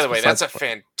 Which, Alright, by the way, besides that's a the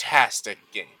fantastic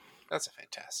game. That's a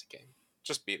fantastic game.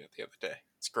 Just beat it the other day.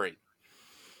 It's great.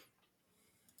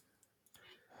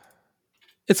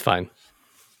 It's fine.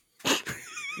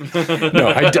 No,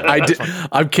 I did.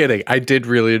 I'm kidding. I did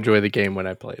really enjoy the game when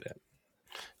I played it.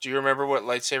 Do you remember what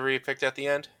lightsaber you picked at the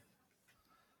end?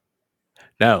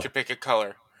 No. You could pick a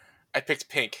color. I picked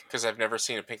pink because I've never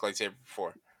seen a pink lightsaber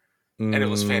before, and it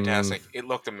was fantastic. It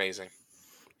looked amazing.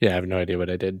 Yeah, I have no idea what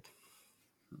I did.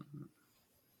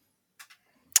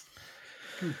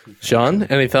 Sean,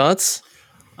 any thoughts?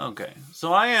 Okay,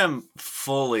 so I am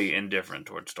fully indifferent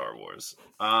towards Star Wars.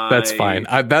 That's fine.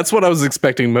 That's what I was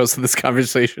expecting most of this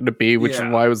conversation to be, which is Yeah.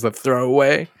 why it was the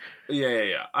throwaway.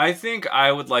 Yeah. I think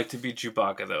I would like to be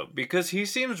Chewbacca though, because he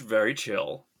seems very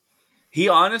chill. He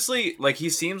honestly, like, he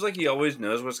seems like he always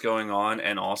knows what's going on,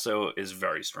 and also is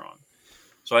very strong.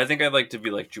 So I think I'd like to be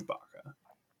like Chewbacca.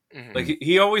 Mhm. Like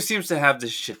he always seems to have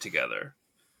this shit together.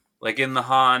 Like in the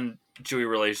Han Chewie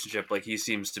relationship, like he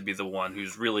seems to be the one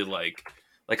who's really like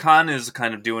Han is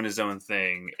kind of doing his own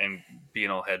thing and being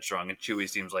all headstrong, and Chewie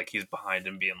seems like he's behind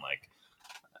him, being like,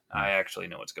 I actually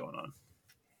know what's going on.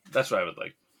 That's what I would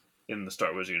like in the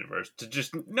Star Wars universe, to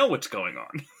just know what's going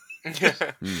on.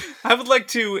 I would like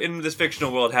to, in this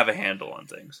fictional world, have a handle on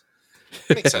things.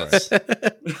 Makes sense.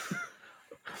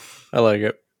 I like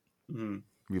it. Mhm.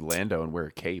 We Lando and wear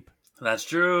a cape. That's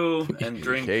true. And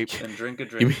drink Cape. a You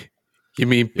drink. mean, you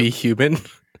mean be human?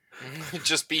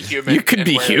 Just be human. You could and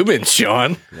be wear- human,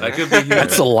 Sean. I could be human.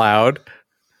 That's allowed.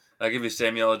 I could be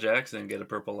Samuel L. Jackson and get a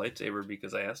purple lightsaber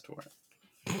because I asked for it.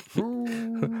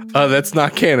 That's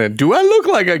not canon. Do I look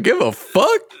like I give a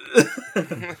fuck?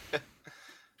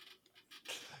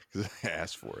 Because I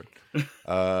asked for it.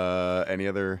 Any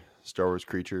other Star Wars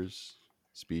creatures,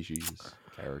 species,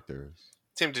 characters?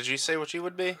 Tim, did you say what you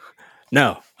would be?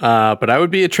 No, but I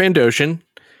would be a Trandoshan,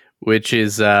 which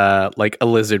is like a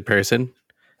lizard person.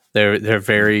 They're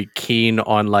very keen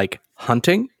on like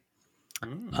hunting,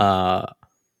 but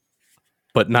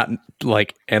not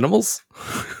like animals.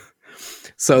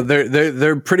 So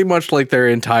they're pretty much like their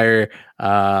entire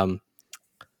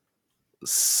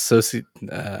society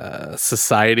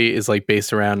is like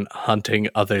based around hunting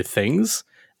other things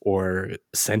or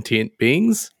sentient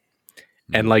beings.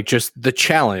 And like just the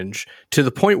challenge to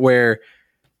the point where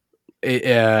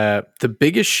the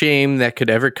biggest shame that could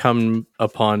ever come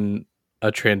upon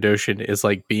a Trandoshan is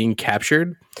like being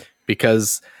captured,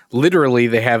 because literally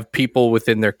they have people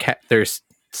within their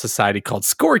society called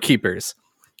scorekeepers.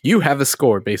 You have a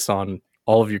score based on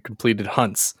all of your completed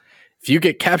hunts. If you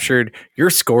get captured, your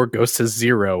score goes to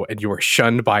 0 and you are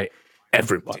shunned by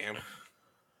everyone.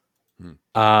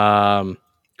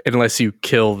 Unless you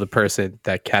kill the person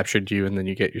that captured you and then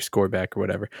you get your score back or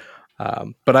whatever.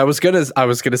 But I was gonna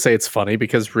say it's funny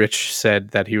because Rich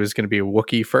said that he was gonna be a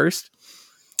Wookiee first.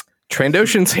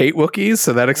 Trandoshans hate Wookiees,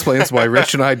 so that explains why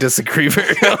Rich and I disagree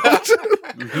very much.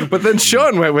 But then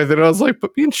Sean went with it. I was like,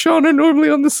 but me and Sean are normally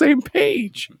on the same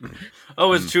page.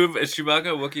 Oh, is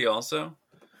Chewbacca a Wookiee also?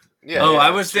 Yeah. Oh, yeah, I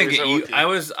was thinking Chewbacca's a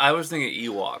Wookiee. I was thinking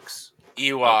Ewoks.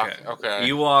 Ewok. Okay.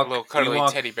 Ewok. Little cuddly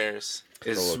Ewok teddy bears.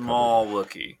 is small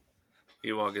Wookiee.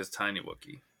 Ewok is tiny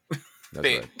Wookiee. That's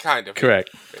Big, right. kind of. Correct.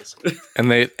 Basically.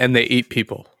 And they eat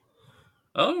people.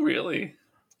 Oh, really?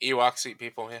 Ewoks eat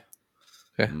people, yeah.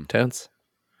 Yeah, tense.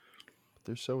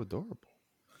 They're so adorable.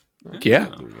 Yeah.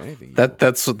 Doing anything.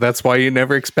 That's why you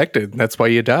never expected. That's why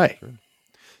you die.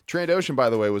 Trandoshan, by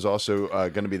the way, was also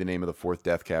going to be the name of the 4th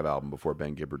Death Cab album before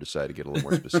Ben Gibbard decided to get a little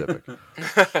more specific.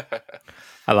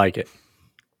 I like it.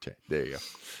 Okay, there you go.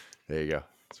 There you go.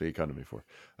 That's what you come to me for.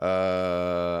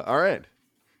 All right.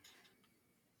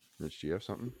 Rich, do you have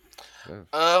something?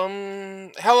 How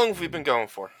long have we been going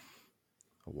for?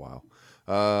 A while.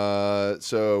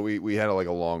 So we had like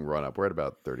a long run up. We're at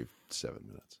about 37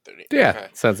 minutes. 30. Yeah, Okay.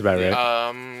 sounds about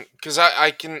right. Because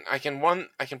I can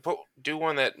do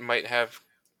one that might have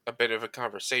a bit of a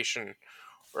conversation,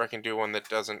 or I can do one that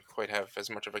doesn't quite have as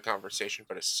much of a conversation,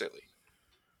 but is silly.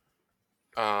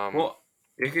 Well,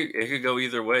 it could go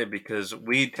either way because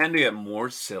we tend to get more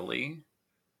silly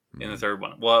in the third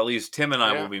one. Well, at least Tim and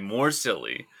I will be more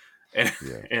silly in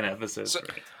episode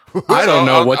 3. I don't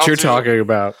know what I'll you're do- talking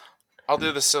about. I'll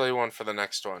do the silly one for the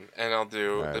next one, and I'll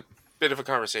do Right. a bit of a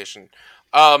conversation.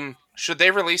 Should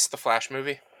they release the Flash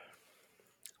movie?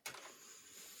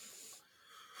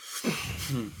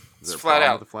 Is there a flat problem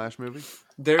out. with the Flash movie?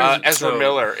 Ezra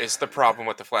Miller is the problem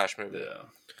with the Flash movie. Yeah.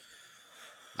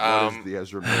 What is the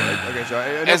Ezra Miller? Okay, so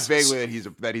I know vaguely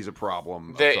that he's a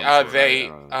problem. They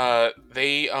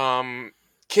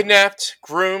kidnapped,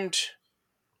 groomed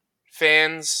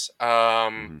fans,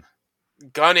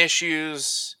 gun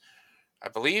issues, I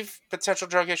believe potential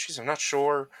drug issues. I'm not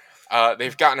sure.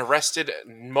 They've gotten arrested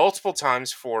multiple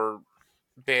times for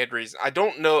bad reasons. I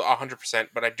don't know 100%,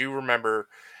 but I do remember.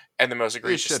 And the most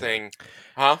egregious thing,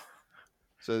 huh?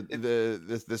 So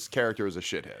this character is a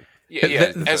shithead.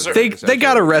 Yeah. They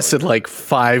got arrested like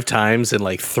 5 times in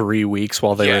like 3 weeks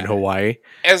while they were in Hawaii.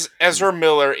 Ezra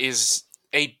Miller is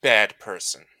a bad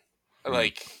person.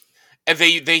 Like, and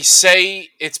they say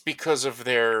it's because of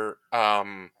their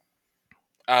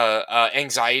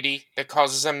anxiety that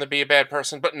causes them to be a bad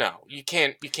person, but no, you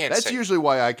can't. That's say usually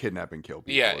why I kidnap and kill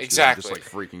people. Yeah, is 'cause exactly. I'm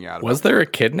just like freaking out. Was there a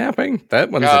kidnapping? That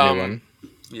one's a new one.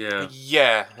 Yeah.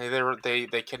 Yeah,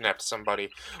 they kidnapped somebody.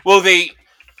 Well, they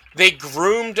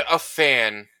groomed a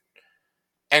fan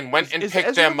and went and picked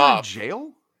Ezra them Miller up. in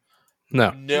jail?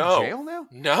 No. No, In jail now?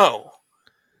 no.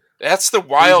 That's the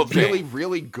wild He's really, thing.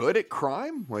 really good at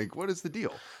crime. Like, what is the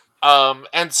deal?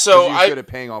 And so He's good at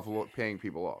paying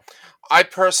people off. I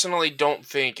personally don't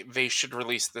think they should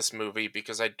release this movie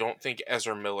because I don't think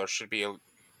Ezra Miller should be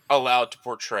allowed to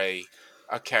portray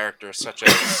a character such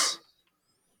as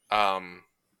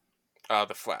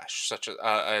the Flash, such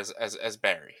as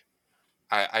Barry.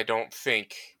 I don't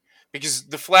think, because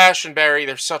the Flash and Barry,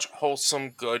 they're such wholesome,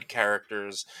 good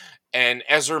characters, and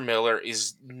Ezra Miller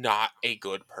is not a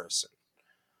good person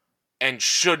and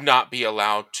should not be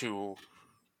allowed to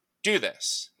do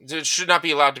this. Should not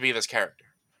be allowed to be this character.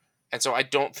 And so I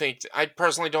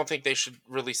personally don't think they should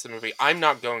release the movie. I'm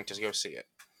not going to go see it.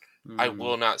 I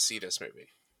will not see this movie.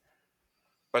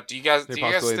 But do you guys think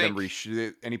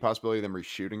any possibility of them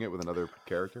reshooting it with another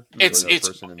character? It was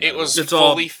It's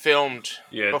fully all- filmed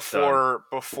Yeah, it's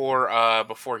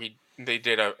before they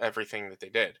did everything that they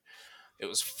did. It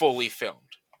was fully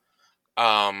filmed.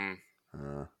 That's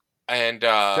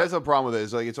the problem with it.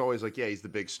 Is like it's always like, yeah, he's the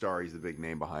big star, he's the big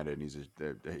name behind it, and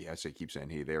keep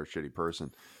saying they're a shitty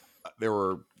person. There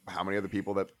were how many other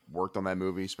people that worked on that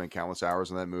movie, spent countless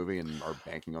hours on that movie, and are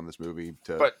banking on this movie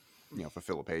to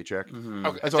fulfill a paycheck.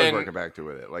 Okay, That's always working back to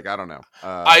with it. Like, I don't know.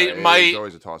 it's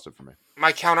always a toss up for me.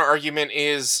 My counter argument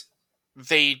is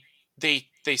they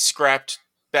scrapped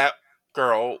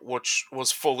Batgirl, which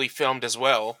was fully filmed as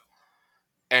well,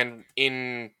 and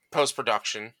in post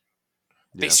production,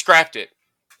 they scrapped it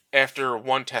after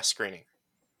one test screening.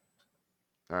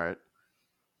 All right.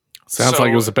 Sounds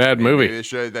like it was a bad movie. They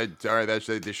shouldn't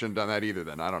have done that either.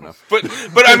 Then I don't know. But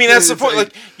I mean that's the point.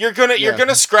 Like you're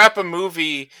gonna scrap a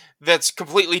movie that's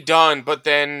completely done, but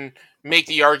then make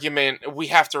the argument we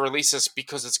have to release this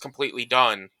because it's completely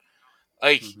done.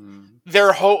 Like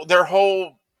their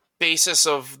whole basis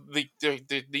of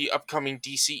the upcoming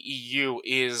DCEU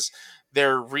is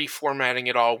they're reformatting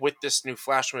it all with this new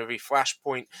Flash movie,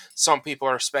 Flashpoint. Some people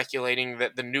are speculating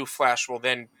that the new Flash will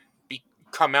then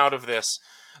come out of this.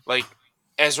 Like,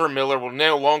 Ezra Miller will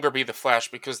no longer be the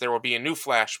Flash because there will be a new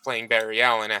Flash playing Barry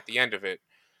Allen at the end of it.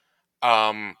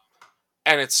 And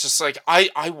it's just like,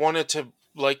 I wanted to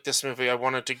like this movie. I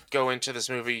wanted to go into this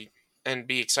movie and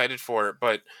be excited for it,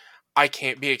 but I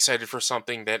can't be excited for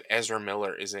something that Ezra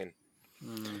Miller is in.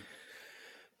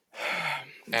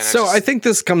 So I think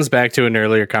this comes back to an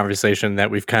earlier conversation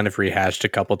that we've kind of rehashed a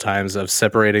couple times of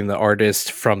separating the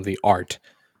artist from the art.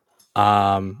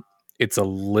 It's a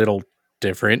little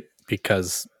different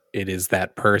because it is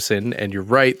that person, and you're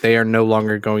right, they are no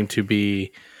longer going to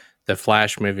be the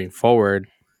Flash moving forward.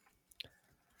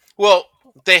 Well,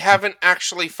 they haven't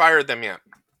actually fired them yet.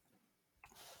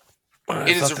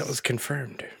 I thought that was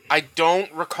confirmed. I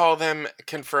don't recall them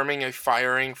confirming a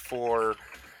firing for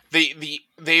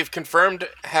they've confirmed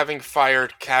having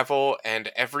fired Cavill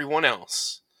and everyone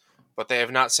else, but they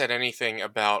have not said anything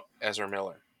about Ezra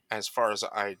Miller, as far as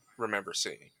I remember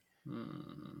seeing.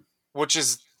 Which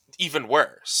is even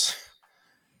worse.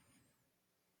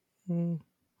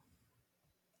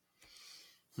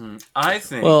 I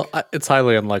think. Well, it's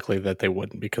highly unlikely that they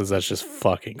wouldn't, because that's just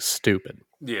fucking stupid.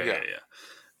 Yeah.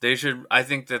 They should. I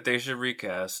think that they should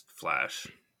recast Flash.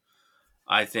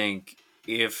 I think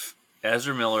if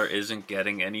Ezra Miller isn't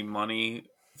getting any money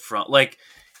from, like,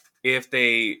 if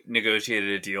they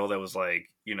negotiated a deal that was like,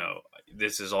 you know,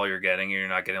 this is all you're getting, and you're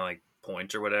not getting like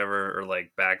points or whatever, or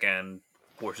like back end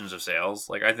portions of sales,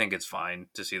 like, I think it's fine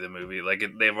to see the movie. Like,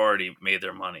 they've already made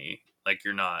their money. Like,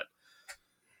 you're not.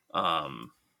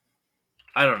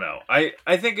 I don't know.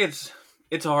 I think it's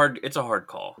a hard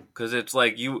call, because it's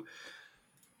like,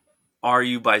 are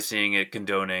you by seeing it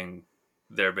condoning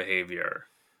their behavior?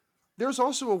 There's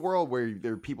also a world where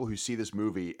there are people who see this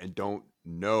movie and don't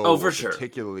know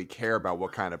particularly care about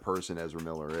what kind of person Ezra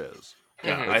Miller is.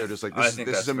 Yeah, they're just like, this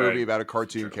is a movie about a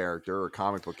cartoon character or a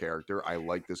comic book character. I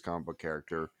like this comic book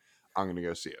character. I'm gonna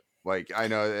go see it. Like, I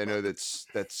know that's.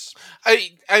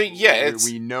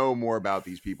 We know more about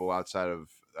these people outside of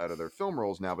their film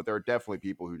roles now, but there are definitely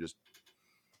people who just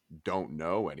don't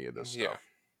know any of this stuff.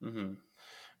 And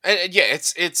it's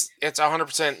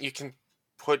 100%.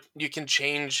 You can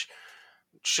change.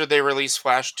 Should they release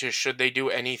Flash to should they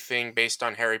do anything based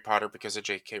on Harry Potter because of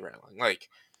J.K. Rowling? Like,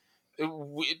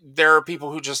 there are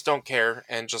people who just don't care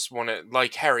and just want to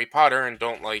like Harry Potter and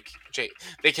don't like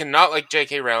They cannot like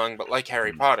J.K. Rowling but like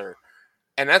Harry Potter,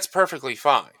 and that's perfectly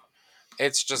fine.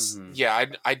 It's just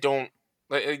I don't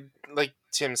like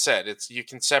Tim said. It's, you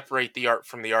can separate the art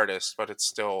from the artist, but it's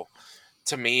still,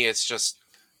 to me, it's just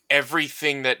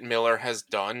everything that Miller has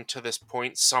done to this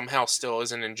point somehow still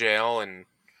isn't in jail, and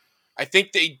I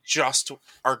think they just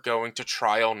are going to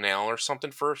trial now or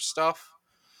something for stuff.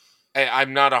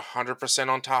 I'm not 100%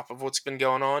 on top of what's been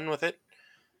going on with it.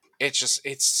 It's just,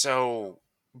 it's so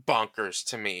bonkers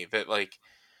to me that, like,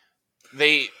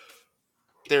 they're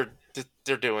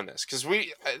doing this, because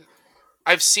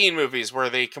I've seen movies where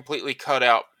they completely cut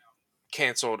out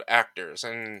canceled actors,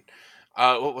 and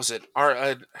what was it?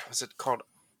 Was it called?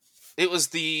 It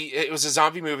was a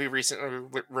zombie movie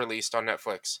recently released on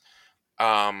Netflix.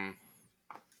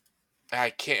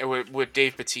 With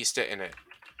Dave Bautista in it,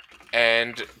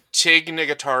 and Tig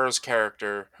Notaro's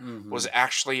character was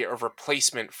actually a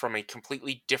replacement from a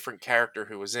completely different character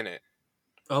who was in it.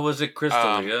 Oh, was it Chris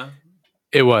D'Elia?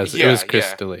 It was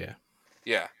Chris D'Elia.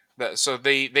 Yeah. So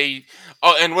they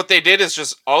and what they did is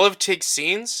just all of Tig's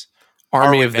scenes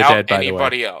Army of the Dead, by the way.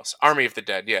 Anybody else. Army of the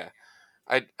Dead, yeah.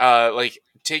 Like,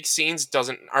 Tig's scenes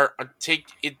doesn't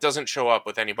show up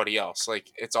with anybody else.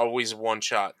 Like, it's always one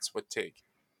shots with Tig.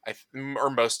 Or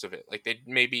most of it. Like, they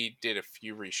maybe did a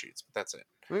few reshoots, but that's it.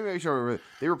 Let me make sure I remember.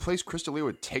 They replaced Chris D'Elia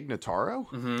with Tig Notaro?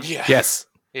 Yeah. Yes.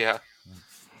 Yeah.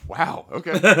 Wow.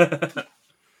 Okay.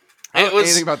 I don't know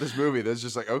anything about this movie. That's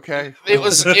just like, okay. It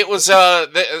was.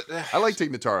 I like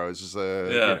Tig Notaro. It's just you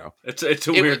know. It's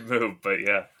a weird move, but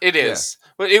yeah. It is. Yeah.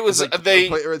 But it was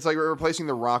it's like replacing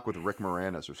The Rock with Rick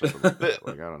Moranis or something like that.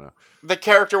 Like, I don't know. The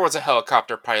character was a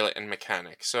helicopter pilot and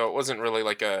mechanic, so it wasn't really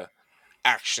like a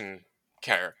action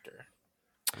character.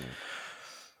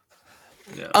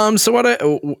 Yeah. So what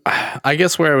I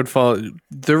guess where I would fall,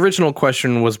 the original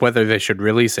question was whether they should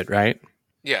release it, right?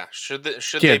 Yeah, should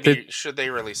they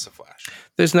release the Flash?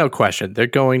 There's no question they're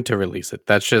going to release it.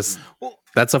 That's just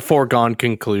that's a foregone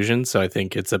conclusion. So I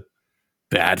think it's a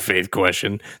bad faith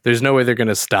question. There's no way they're going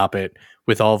to stop it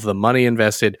with all of the money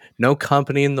invested. No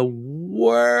company in the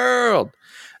world.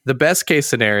 The best case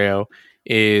scenario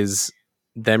is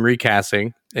them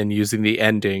recasting and using the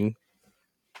ending.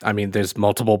 I mean, there's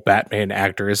multiple Batman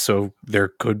actors, so there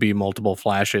could be multiple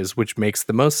Flashes, which makes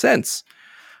the most sense,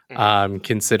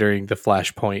 considering the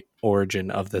Flashpoint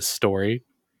origin of this story.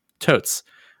 Totes.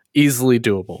 Easily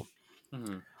doable.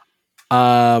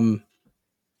 But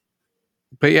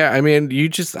yeah, I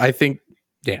mean, I think,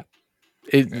 yeah.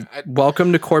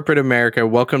 Welcome to corporate America.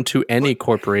 Welcome to any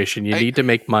corporation. You need to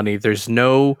make money.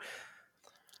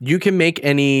 You can make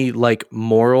any like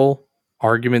moral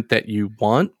argument that you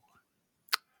want,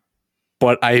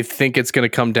 but I think it's going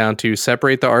to come down to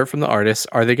separate the art from the artist.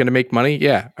 Are they going to make money?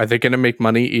 Yeah. Are they going to make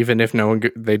money even if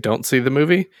they don't see the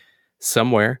movie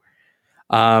somewhere?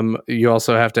 You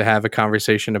also have to have a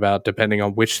conversation about, depending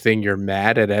on which thing you're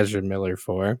mad at Ezra Miller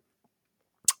for.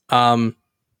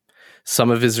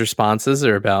 Some of his responses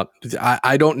are about,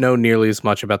 I don't know nearly as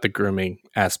much about the grooming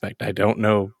aspect. I don't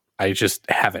know. I just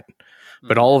haven't.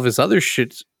 But all of his other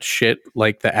shit,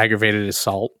 like the aggravated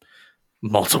assault,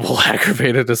 multiple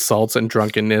aggravated assaults and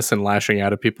drunkenness and lashing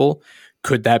out at people,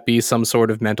 could that be some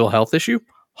sort of mental health issue?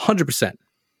 100%.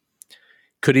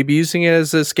 Could he be using it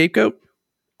as a scapegoat?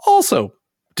 Also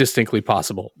distinctly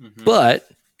possible. But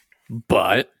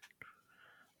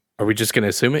are we just going to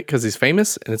assume it because he's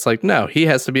famous? And it's like, no, he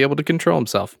has to be able to control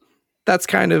himself. That's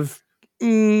kind of,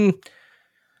 I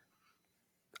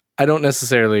don't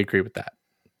necessarily agree with that.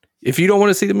 If you don't want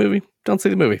to see the movie, don't see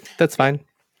the movie. That's fine.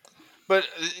 But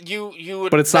you would.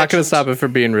 But it's not going to stop it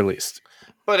from being released.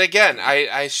 But again,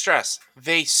 I stress,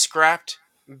 they scrapped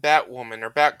Batwoman or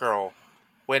Batgirl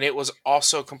when it was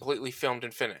also completely filmed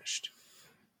and finished.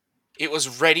 It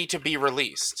was ready to be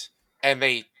released, and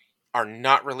they are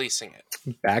not releasing it.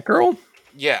 Batgirl?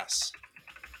 Yes.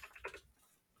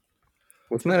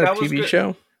 Wasn't that a TV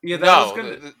show? Yeah,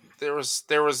 there was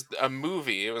a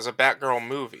movie. It was a Batgirl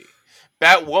movie.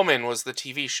 Batwoman was the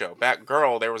TV show.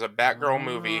 Batgirl, there was a Batgirl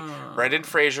movie. Brendan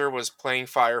Fraser was playing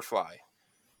Firefly.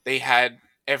 They had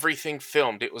everything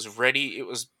filmed. It was ready. It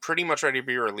was pretty much ready to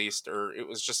be released, or it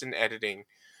was just in editing.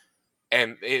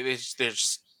 And they're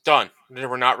just done. They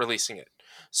were not releasing it.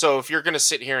 So if you're going to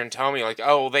sit here and tell me, like,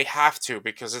 oh, they have to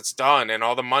because it's done and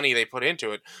all the money they put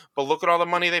into it. But look at all the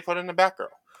money they put into Batgirl.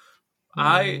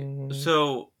 I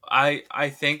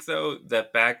think, though,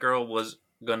 that Batgirl was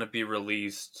going to be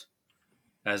released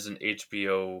as an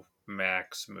HBO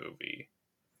Max movie.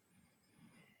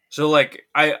 So, like,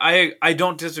 I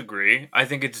don't disagree. I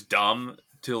think it's dumb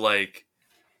to, like...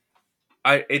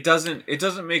 It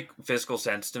doesn't make fiscal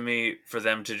sense to me for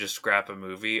them to just scrap a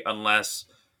movie unless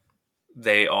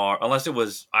it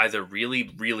was either really,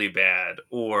 really bad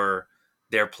or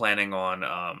they're planning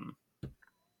on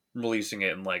releasing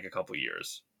it in like a couple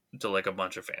years to like a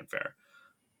bunch of fanfare.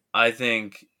 I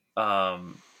think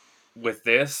with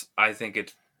this, I think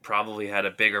it probably had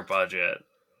a bigger budget,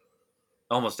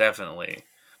 almost definitely.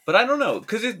 But I don't know,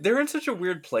 because they're in such a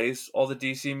weird place, all the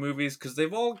DC movies, because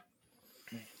they've all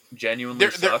genuinely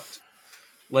sucked.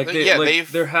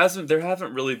 There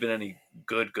haven't really been any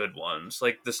good ones.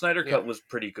 Like the Snyder Cut was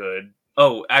pretty good.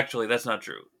 Oh, actually, that's not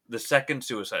true. The second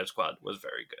Suicide Squad was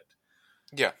very good.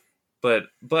 Yeah, but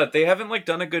they haven't like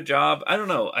done a good job. I don't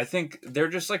know. I think they're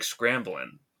just like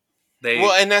scrambling.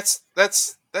 And that's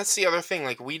the other thing.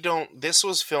 Like this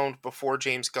was filmed before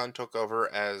James Gunn took over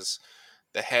as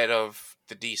the head of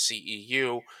the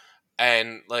DCEU,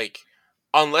 and like,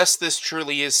 unless this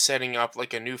truly is setting up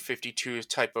like a new 52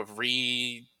 type of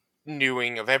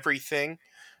renewing of everything,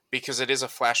 because it is a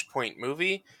Flashpoint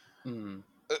movie,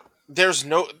 there's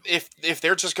no... If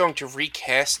they're just going to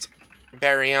recast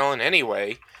Barry Allen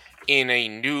anyway in a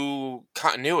new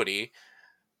continuity,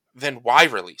 then why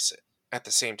release it at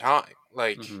the same time?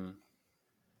 Like,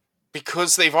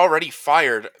 because they've already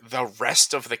fired the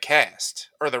rest of the cast,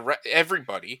 or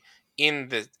everybody in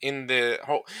the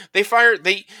whole... They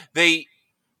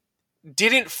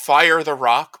didn't fire The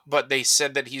Rock, but they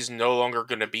said that he's no longer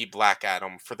going to be Black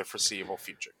Adam for the foreseeable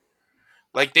future.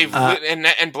 Like they've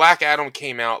and Black Adam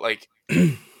came out like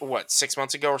 6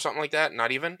 months ago or something like that.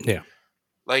 Not even. Yeah.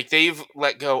 Like they've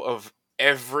let go of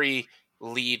every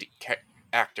lead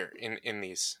actor in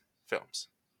these films.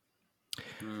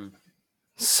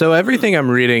 So everything I'm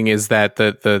reading is that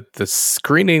the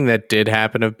screening that did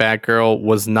happen of Batgirl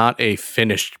was not a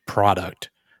finished product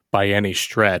by any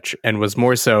stretch, and was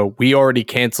more so, we already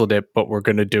canceled it, but we're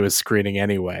going to do a screening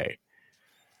anyway,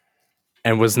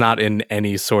 and was not in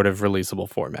any sort of releasable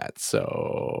format.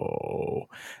 So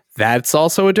that's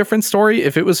also a different story.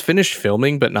 If it was finished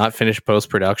filming but not finished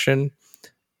post-production,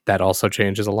 that also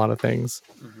changes a lot of things,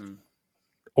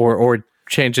 or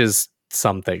changes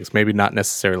some things, maybe not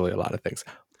necessarily a lot of things.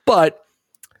 But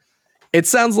it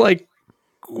sounds like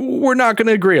we're not going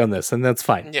to agree on this, and that's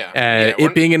fine. Yeah.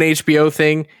 It being an HBO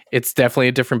thing, it's definitely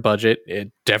a different budget.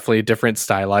 It definitely a different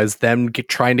stylized. Them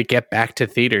trying to get back to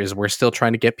theaters. We're still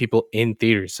trying to get people in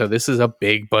theaters. So this is a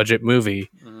big budget movie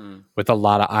with a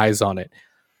lot of eyes on it.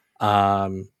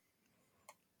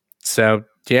 So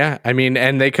yeah, I mean,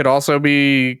 and they could also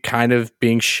be kind of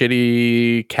being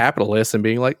shitty capitalists and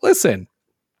being like, listen,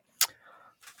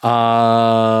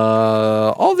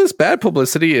 all this bad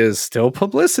publicity is still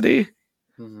publicity.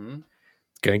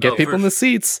 Gonna get people in the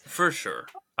seats for sure.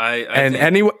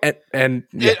 I mean,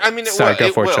 sorry,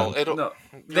 go for it, Sean.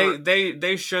 No,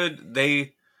 they should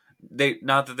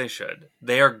not that they should.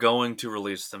 They are going to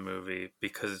release the movie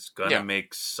because it's gonna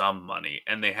make some money,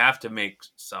 and they have to make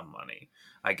some money,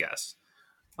 I guess.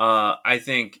 I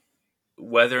think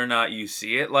whether or not you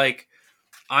see it, like,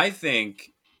 I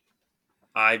think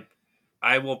I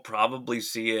will probably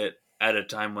see it at a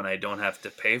time when I don't have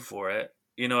to pay for it.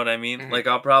 You know what I mean? Like,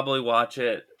 I'll probably watch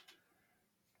it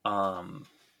on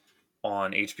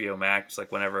HBO Max,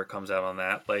 like, whenever it comes out on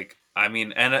that. Like, I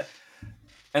mean, and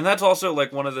that's also,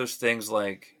 like, one of those things,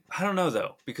 like, I don't know,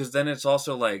 though, because then it's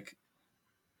also, like,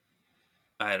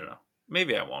 I don't know.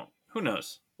 Maybe I won't. Who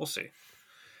knows? We'll see.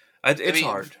 It's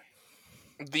hard.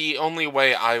 The only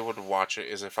way I would watch it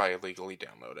is if I illegally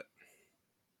download it.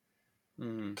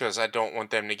 Because I don't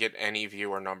want them to get any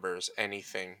viewer numbers,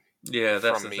 anything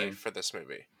from me for this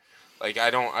movie. Like,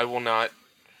 I will not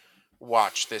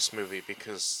watch this movie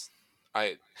because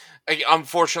I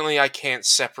unfortunately I can't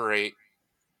separate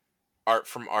art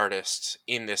from artist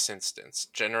in this instance.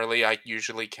 Generally, I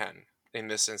usually can. In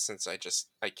this instance, I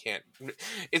can't.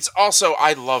 It's also,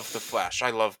 I love The Flash. I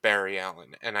love Barry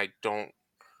Allen, and I don't.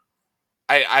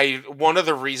 One of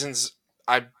the reasons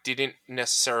I didn't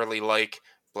necessarily like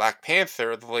Black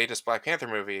Panther, the latest Black Panther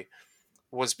movie,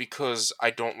 was because I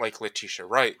don't like Letitia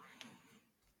Wright.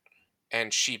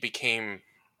 And she became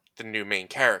the new main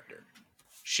character.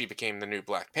 She became the new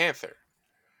Black Panther.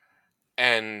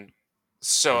 And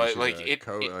so,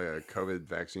 COVID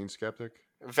vaccine skeptic?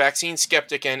 Vaccine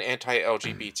skeptic and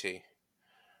anti-LGBT.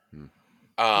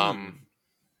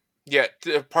 Yeah,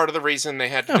 part of the reason they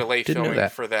had to delay filming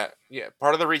for that. Yeah,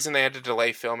 part of the reason they had to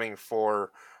delay filming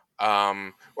for,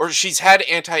 or she's had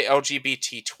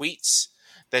anti-LGBT tweets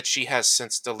that she has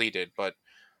since deleted, but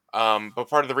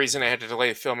part of the reason I had to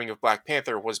delay filming of Black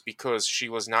Panther was because she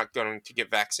was not going to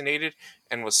get vaccinated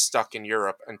and was stuck in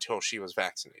Europe until she was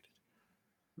vaccinated.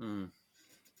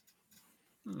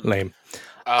 Lame.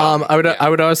 I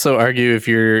would also argue if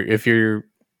you're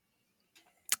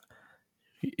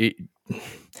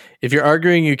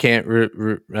arguing you can't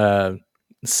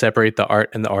separate the art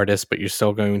and the artist, but you're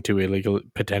still going to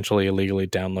potentially illegally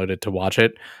download it to watch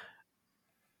it.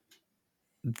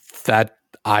 That's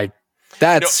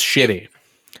shitty.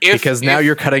 Because now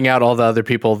you're cutting out all the other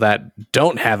people that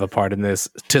don't have a part in this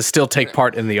to still take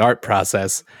part in the art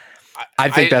process. I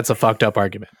think that's a fucked up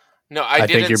argument. No, I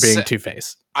think you're being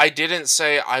two-faced. I didn't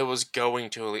say I was going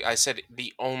to. I said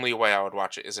the only way I would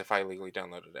watch it is if I legally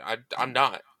downloaded it. I'm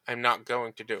not. I'm not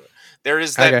going to do it. There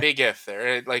is that big if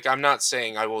there. Like, I'm not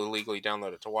saying I will illegally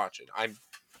download it to watch it. I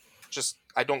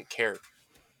don't care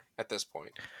at this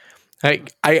point.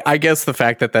 I guess the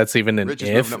fact that that's even an Rich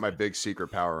is moving up my big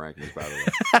secret power rankings, by the way.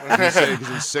 Because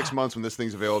in 6 months, when this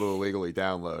thing's available to illegally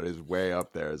download, is way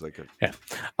up there. It's like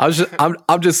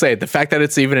I'm just saying the fact that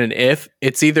it's even an if.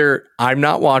 It's either I'm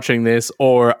not watching this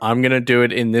or I'm gonna do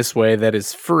it in this way that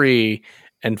is free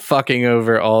and fucking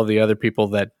over all the other people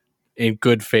that, in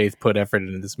good faith, put effort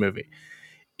into this movie.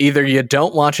 Either you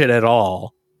don't watch it at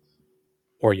all,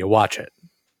 or you watch it.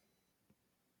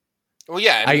 Well,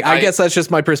 yeah, I guess that's just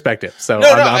my perspective. So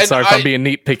I'm sorry if I'm being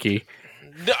nitpicky.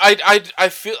 I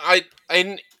feel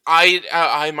I'm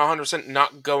 100%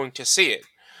 not going to see it.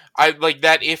 I like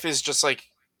that. If is just like,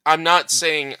 I'm not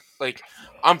saying like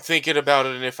I'm thinking about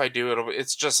it, and if I do it,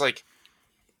 it's just like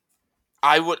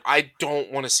I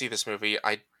don't want to see this movie.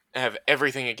 I have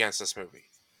everything against this movie,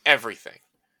 everything,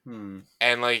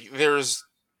 and like it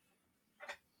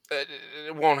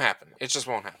won't happen. It just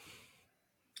won't happen.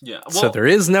 Yeah. Well, so there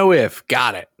is no if.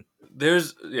 Got it. There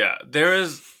is.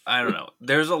 I don't know.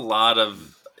 There's a lot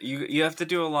of you have to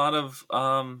do a lot of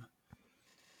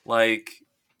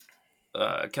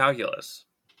calculus.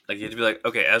 Like, you have to be like,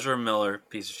 okay, Ezra Miller,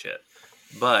 piece of shit,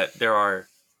 but there are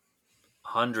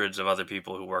hundreds of other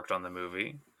people who worked on the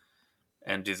movie,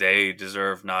 and do they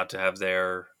deserve not to have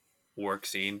their work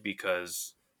seen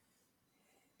because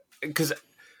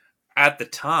at the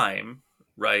time,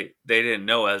 right, they didn't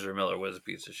know Ezra Miller was a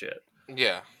piece of shit.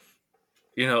 Yeah.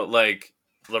 You know, like,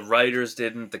 the writers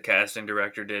didn't, the casting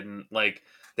director didn't. Like,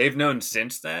 they've known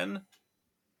since then,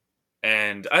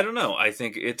 And I don't know. I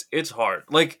think it's hard.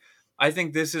 Like, I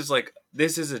think this is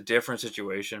a different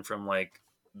situation from like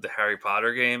the Harry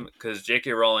Potter game, because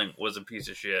J.K. Rowling was a piece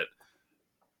of shit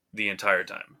the entire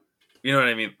time. You know what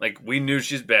I mean? Like, we knew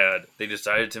she's bad. They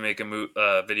decided to make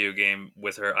a video game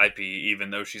with her IP, even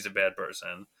though she's a bad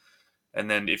person. And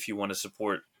then if you want to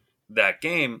support that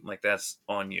game, like, that's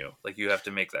on you. Like, you have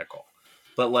to make that call.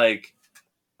 But like,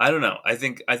 I don't know. I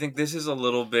think this is a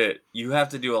little bit. You have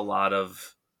to do a lot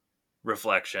of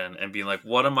reflection and being like,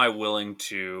 what am I willing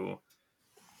to?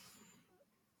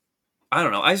 I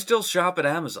don't know. I still shop at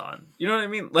Amazon. You know what I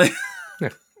mean? Like,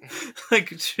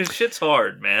 like shit's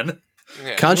hard, man.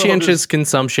 Yeah. Conscientious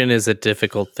consumption is a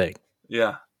difficult thing.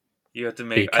 Yeah, you have to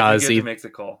make. Because I think you have to make the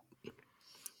call.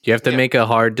 You have to Yeah. make a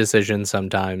hard decision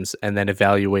sometimes and then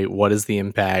evaluate what is the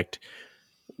impact,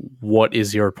 what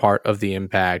is your part of the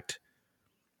impact,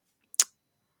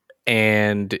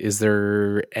 and is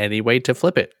there any way to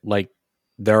flip it? Like,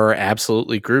 there are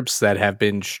absolutely groups that have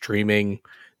been streaming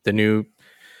the new,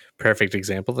 perfect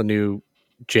example, the new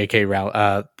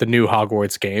the new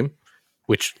Hogwarts game,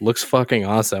 which looks fucking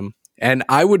awesome. And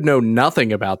I would know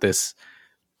nothing about this,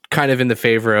 kind of in the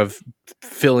favor of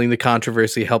filling the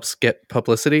controversy helps get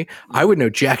publicity. I would know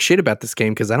jack shit about this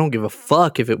game because I don't give a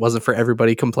fuck if it wasn't for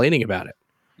everybody complaining about it.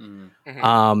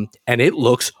 Mm. And it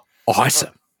looks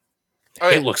awesome. Oh,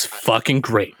 yeah. It looks fucking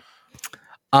great.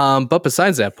 But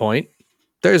besides that point,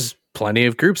 there's plenty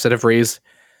of groups that have raised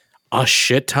a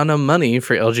shit ton of money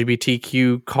for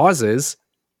LGBTQ causes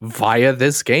via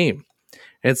this game.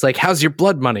 And it's like, how's your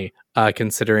blood money?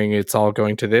 Considering it's all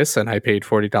going to this and I paid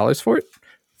 $40 for it.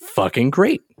 Fucking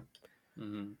great.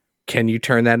 Mm-hmm. Can you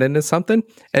turn that into something?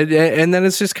 And then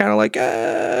it's just kind of like,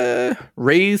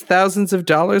 raise thousands of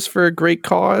dollars for a great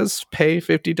cause, pay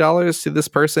 $50 to this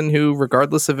person who,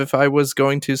 regardless of if I was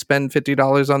going to spend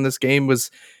 $50 on this game,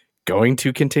 was going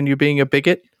to continue being a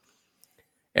bigot.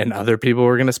 And other people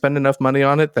were going to spend enough money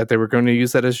on it that they were going to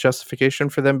use that as justification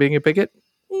for them being a bigot.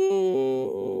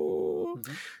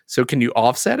 Mm-hmm. So can you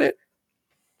offset it?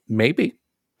 Maybe.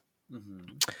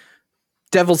 Mm-hmm.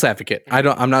 Devil's advocate.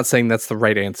 I'm not saying that's the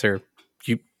right answer.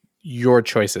 Your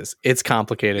choices. It's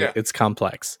complicated. Yeah. It's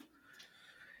complex.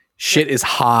 Shit is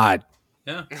hard.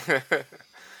 Yeah.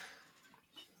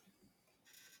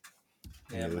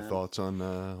 Any other thoughts on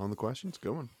the questions?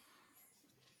 Go on.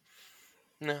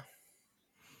 No.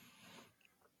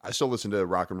 I still listen to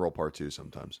Rock and Roll Part 2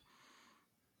 sometimes.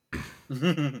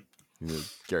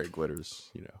 Gary Glitters,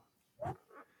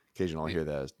 occasionally I'll hear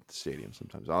that at the stadium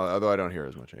sometimes. Although I don't hear it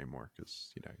as much anymore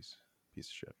because, he's a piece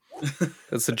of shit.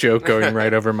 That's a joke going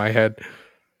right over my head.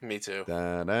 Me too.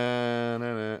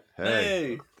 Da-da-da-da.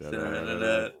 Hey.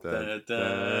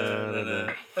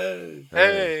 Da-da-da-da-da-da-da.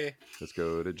 Hey. Let's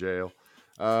go to jail.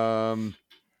 All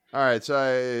right, so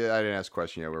I didn't ask a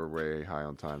question yet. We're way high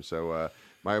on time. So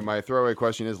my throwaway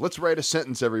question is, let's write a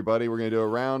sentence, everybody. We're going to do a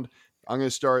round. I'm going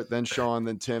to start, then Sean,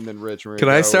 then Tim, then Rich. We're Can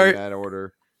gonna I go start? in that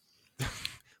order.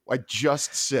 I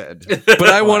just said. But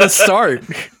I want to start.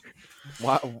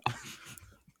 Wow.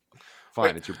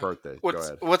 Fine, it's your birthday. Go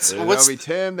ahead. That'll be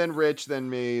Tim, then Rich, then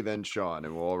me, then Sean,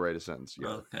 and we'll all write a sentence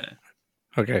together.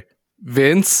 Okay.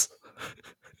 Vince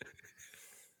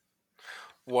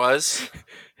was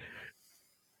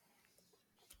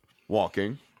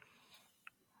walking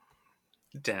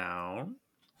down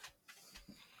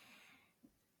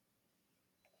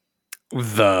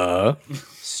the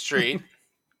street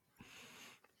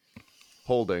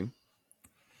holding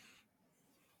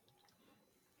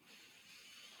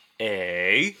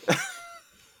a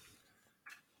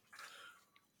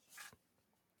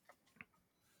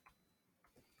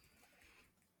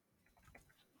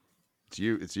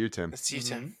It's you, Tim. It's you,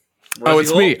 Tim. Oh,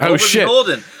 it's me. Oh, shit.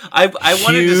 I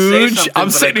wanted to say huge. something. I'm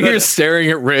but sitting I here couldn't. staring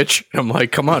at Rich. I'm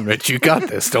like, come on, Rich, you got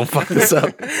this. Don't fuck this up.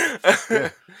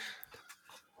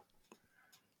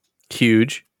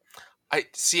 Huge.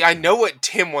 I know what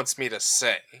Tim wants me to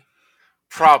say.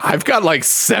 Probably. I've got like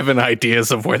 7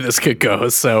 ideas of where this could go,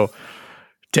 so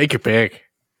take your pick.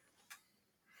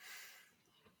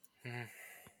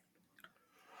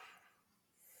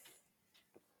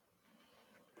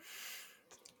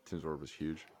 Tim's word was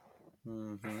huge.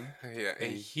 Mm-hmm. Yeah, a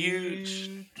huge.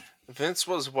 Vince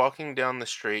was walking down the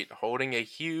street holding a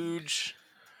huge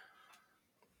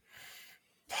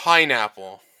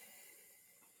pineapple.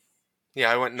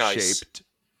 Yeah, I went nice.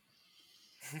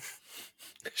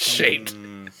 Shaped. Shaped.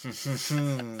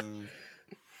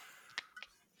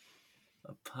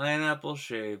 A pineapple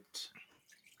shaped.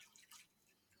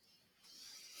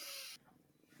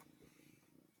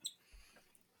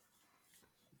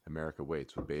 America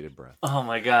waits with bated breath. Oh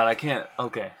my god, I can't.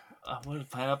 Okay. What is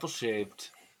pineapple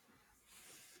shaped?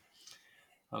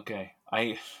 Okay,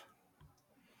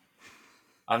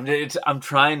 I'm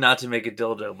trying not to make a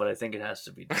dildo, but I think it has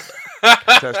to be dildo.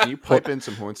 Tess, can you pipe in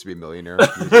some Who Wants to Be a Millionaire?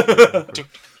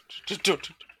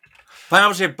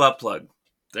 Pineapple shaped butt plug.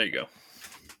 There you go.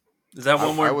 Is that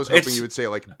one more? I was hoping you would say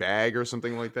like bag or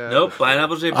something like that. Nope.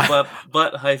 Pineapple shaped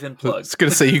butt hyphen I plug. was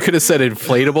gonna say you could have said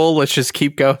inflatable. Let's just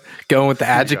keep going with the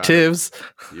adjectives.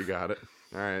 You got it.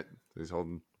 All right. He's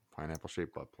holding pineapple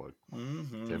shaped butt plug.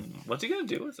 Mm-hmm. Tim. What's he gonna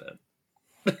do with it?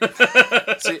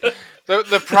 See,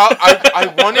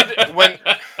 I wanted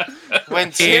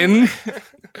when Tim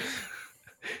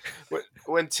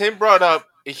when Tim brought up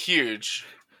a huge,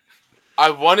 I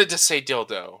wanted to say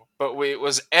dildo, but it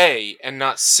was A and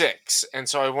not 6, and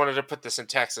so I wanted to put this in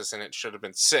Texas, and it should have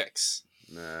been 6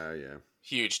 Yeah.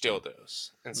 huge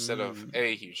dildos instead of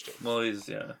a huge dildo. Well, he's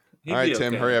yeah. All right,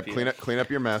 Tim, hurry up. Clean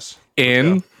up your mess.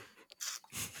 In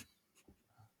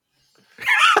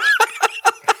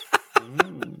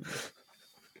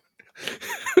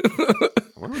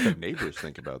I wonder what the neighbors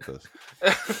think about this.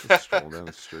 Just stroll down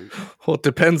the street. well, it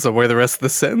depends on where the rest of the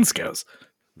sentence goes.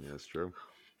 Yeah, that's true.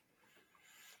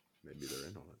 Maybe they're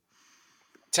in on it.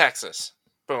 Texas,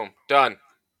 boom, done.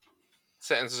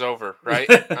 Sentence is over, right?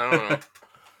 I don't know.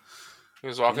 He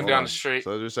was walking down the street.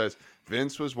 So it just says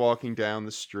Vince was walking down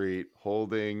the street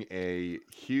holding a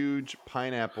huge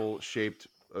pineapple-shaped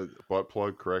butt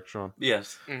plug. Correct, Sean?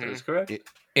 Yes, that is correct.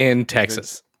 In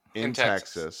Texas. In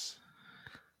Texas.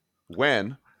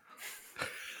 When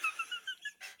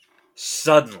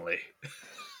Suddenly.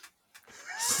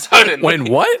 When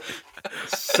what?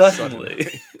 Suddenly.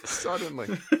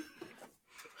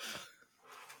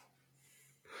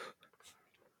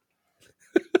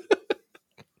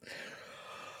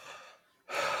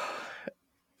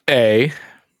 A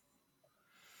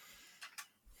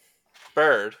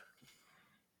bird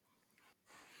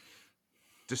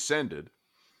descended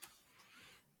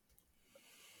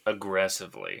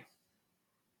Aggressively.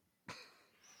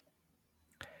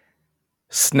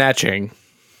 snatching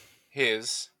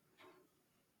his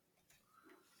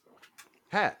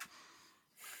hat.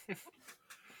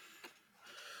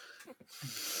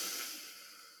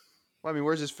 Well, I mean,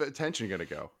 where's his attention going to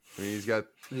go? I mean, he's got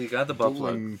the butt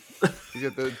plug. He's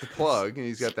got the plug, and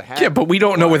he's got the hat. Yeah, but we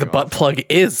don't know where the butt off. plug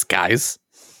is, guys.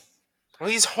 Well,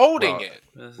 he's holding it.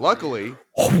 Luckily,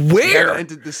 he hasn't Where?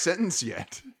 ended the sentence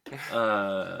yet.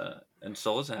 And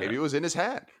stole his hat. Maybe it was in his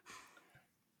hat.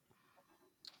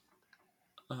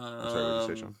 Sorry, what did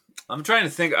you say, Sean? I'm trying to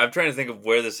think of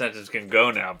where the sentence can go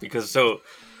now because so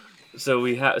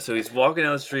he's walking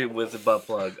down the street with the butt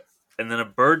plug, and then a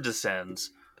bird descends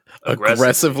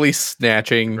Aggressively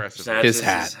snatching snatches his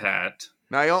hat. His hat.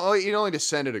 Now, he only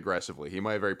descended aggressively. He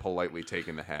might have very politely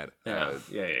taken the hat. Yeah. at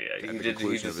He the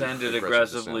conclusion of his descended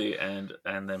aggressive aggressively and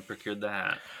then procured the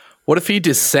hat. What if he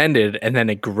descended and then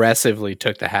aggressively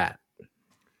took the hat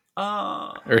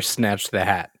or snatched the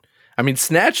hat? I mean,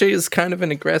 snatch is kind of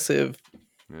an aggressive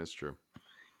Yeah, that's true.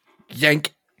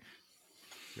 yank.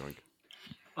 Yoink.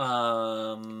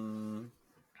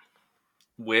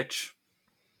 Which?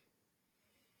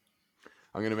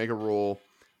 I'm going to make a rule.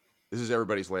 This is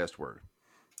everybody's last word.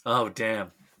 Oh,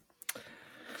 damn.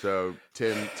 So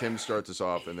Tim starts us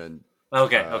off, and then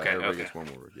everybody gets one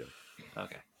more word. Yeah.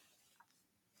 Okay.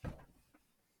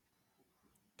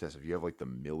 Tess, if you have like the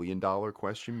 $1 million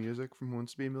question music from Who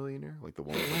Wants to Be a Millionaire, like the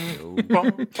one with like,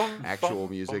 no actual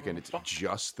music, and it's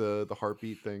just the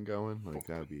heartbeat thing going, like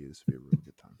this would be a real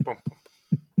good time.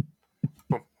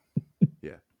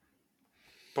 Yeah.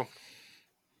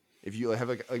 If you have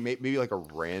like maybe like a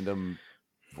random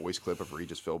voice clip of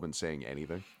Regis Philbin saying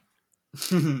anything.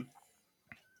 Yeah.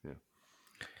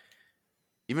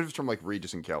 Even if it's from like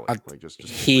Regis and Kelly, like just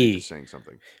Regis saying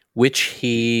something. Which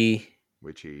he.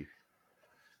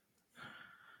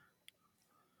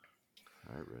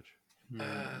 All right, Rich.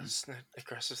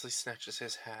 Aggressively snatches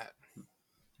his hat.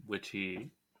 Which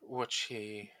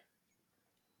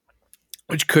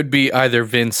could be either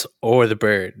Vince or the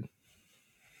bird.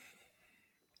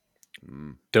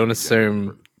 Don't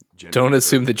assume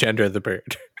the gender of the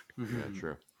bird. Yeah,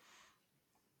 true.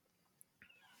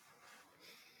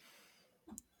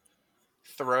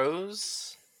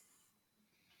 Throws.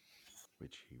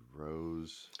 Which he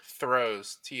rose.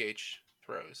 Throws. TH.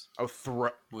 Throws. Oh,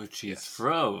 Which he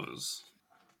throws.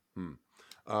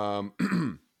 All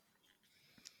right,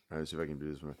 let's see if I can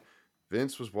do this one.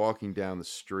 Vince was walking down the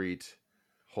street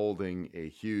holding a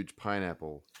huge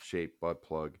pineapple-shaped butt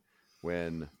plug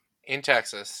when... In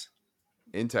Texas.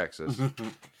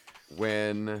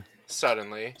 When...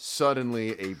 Suddenly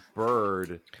a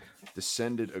bird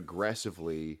descended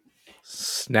aggressively...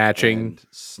 Snatching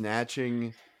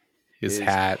snatching his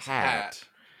hat.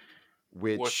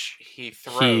 which he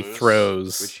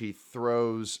throws. Which he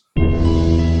throws.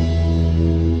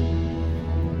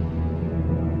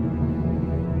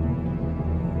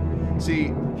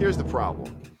 See, here's the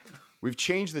problem. We've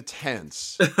changed the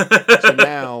tense, so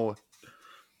now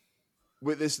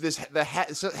with the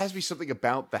hat. So it has to be something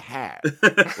about the hat.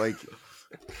 Like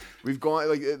we've gone.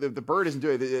 Like the bird isn't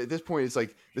doing it. At this point, it's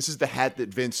like this is the hat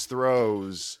that Vince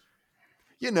throws.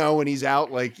 You know, when he's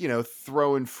out, like, you know,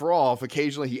 throwing froth,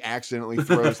 occasionally he accidentally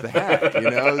throws the hat. You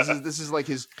know, this is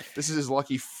his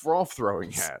lucky froth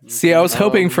throwing hat. See, I was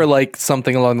hoping for like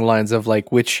something along the lines of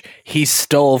like which he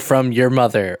stole from your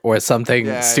mother or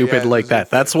something stupid like that.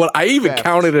 That's what I even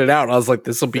counted it out. I was like,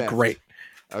 this will be great.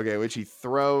 Okay, which he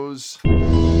throws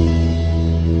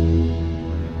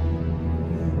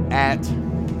at.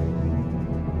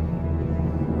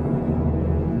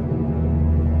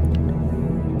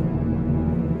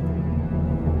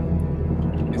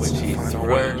 Which he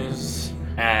throws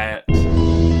at.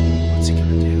 What's he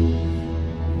gonna do?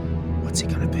 What's he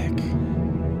gonna pick?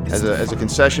 As a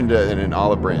concession to an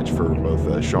olive branch for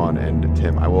both Sean and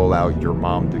Tim, I will allow your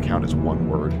mom to count as one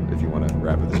word if you want to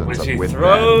wrap this Which up he with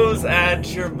throws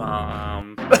at your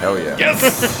mom. that. Hell yeah. Yes!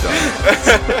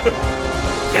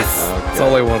 Yes, Okay. that's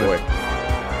all I wanted. Boy.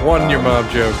 One your mom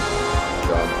joke.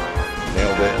 Done.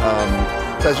 Nailed it.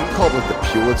 Taz, you can call it like the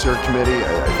Pulitzer Committee.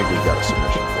 I think we've got a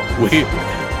submission for it.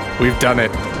 We've done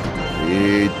it.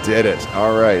 We did it.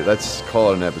 All right, let's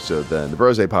call it an episode then. The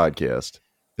Brose Podcast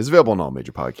is available on all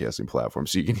major podcasting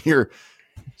platforms, so you can hear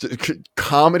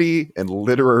comedy and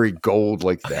literary gold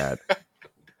like that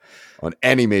on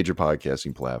any major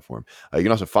podcasting platform. You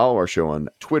can also follow our show on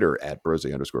Twitter at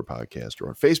Brose_podcast, or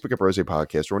on Facebook at Brose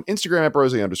Podcast, or on Instagram at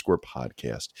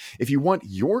Brose_podcast. If you want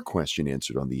your question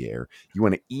answered on the air, you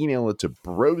want to email it to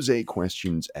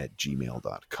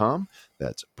brosequestions@gmail.com.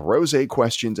 That's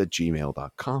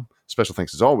brosequestions@gmail.com. Special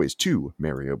thanks as always to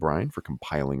Mary O'Brien for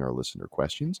compiling our listener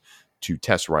questions, to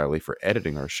Tess Riley for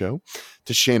editing our show,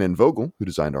 to Shannon Vogel, who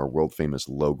designed our world-famous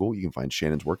logo. You can find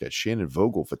Shannon's work at Shannon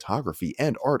Vogel Photography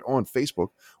and Art on Facebook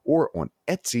or on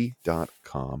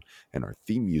Etsy.com. And our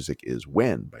theme music is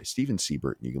When by Steven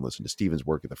Siebert. And you can listen to Steven's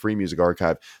work at the Free Music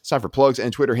Archive. It's time for plugs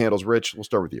and Twitter handles. Rich, we'll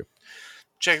start with you.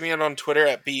 Check me out on Twitter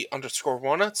at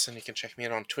B_walnuts, and you can check me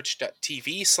out on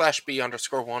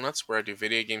twitch.tv/B_walnuts, where I do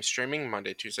video game streaming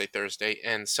Monday, Tuesday, Thursday,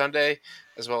 and Sunday,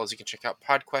 as well as you can check out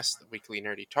PodQuest, the weekly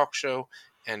nerdy talk show,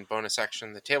 and Bonus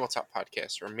Action, the tabletop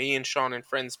podcast, where me and Sean and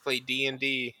friends play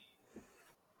D&D.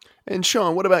 And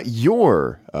Sean, what about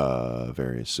your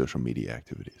various social media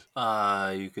activities?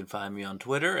 You can find me on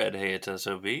Twitter at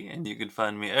HeyIt'sOB, and you can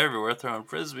find me everywhere throwing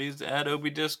frisbees at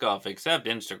OBDiscGolf, except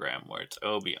Instagram, where it's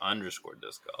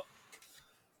OB_discgolf.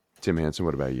 Tim Hansen,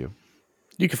 what about you?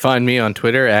 You can find me on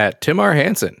Twitter at Tim R.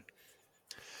 Hansen.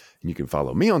 And you can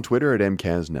follow me on Twitter at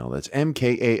MKasznel. That's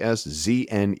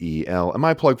MKASZNEL. And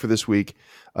my plug for this week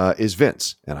is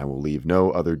Vince, and I will leave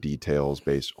no other details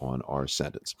based on our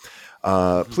sentence.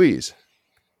 Please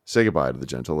say goodbye to the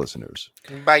gentle listeners.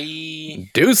 Bye.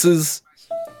 Deuces.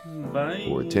 Bye.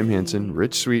 For Tim Henson,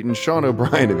 Rich Sweeten, Sean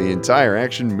O'Brien, and the entire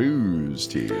Action Moves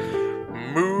team.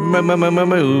 Moo.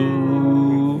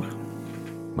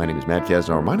 My name is Matt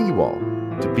Kasznel, reminding you all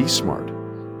to be smart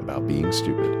about being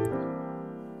stupid.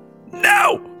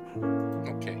 No.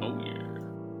 Okay. Oh,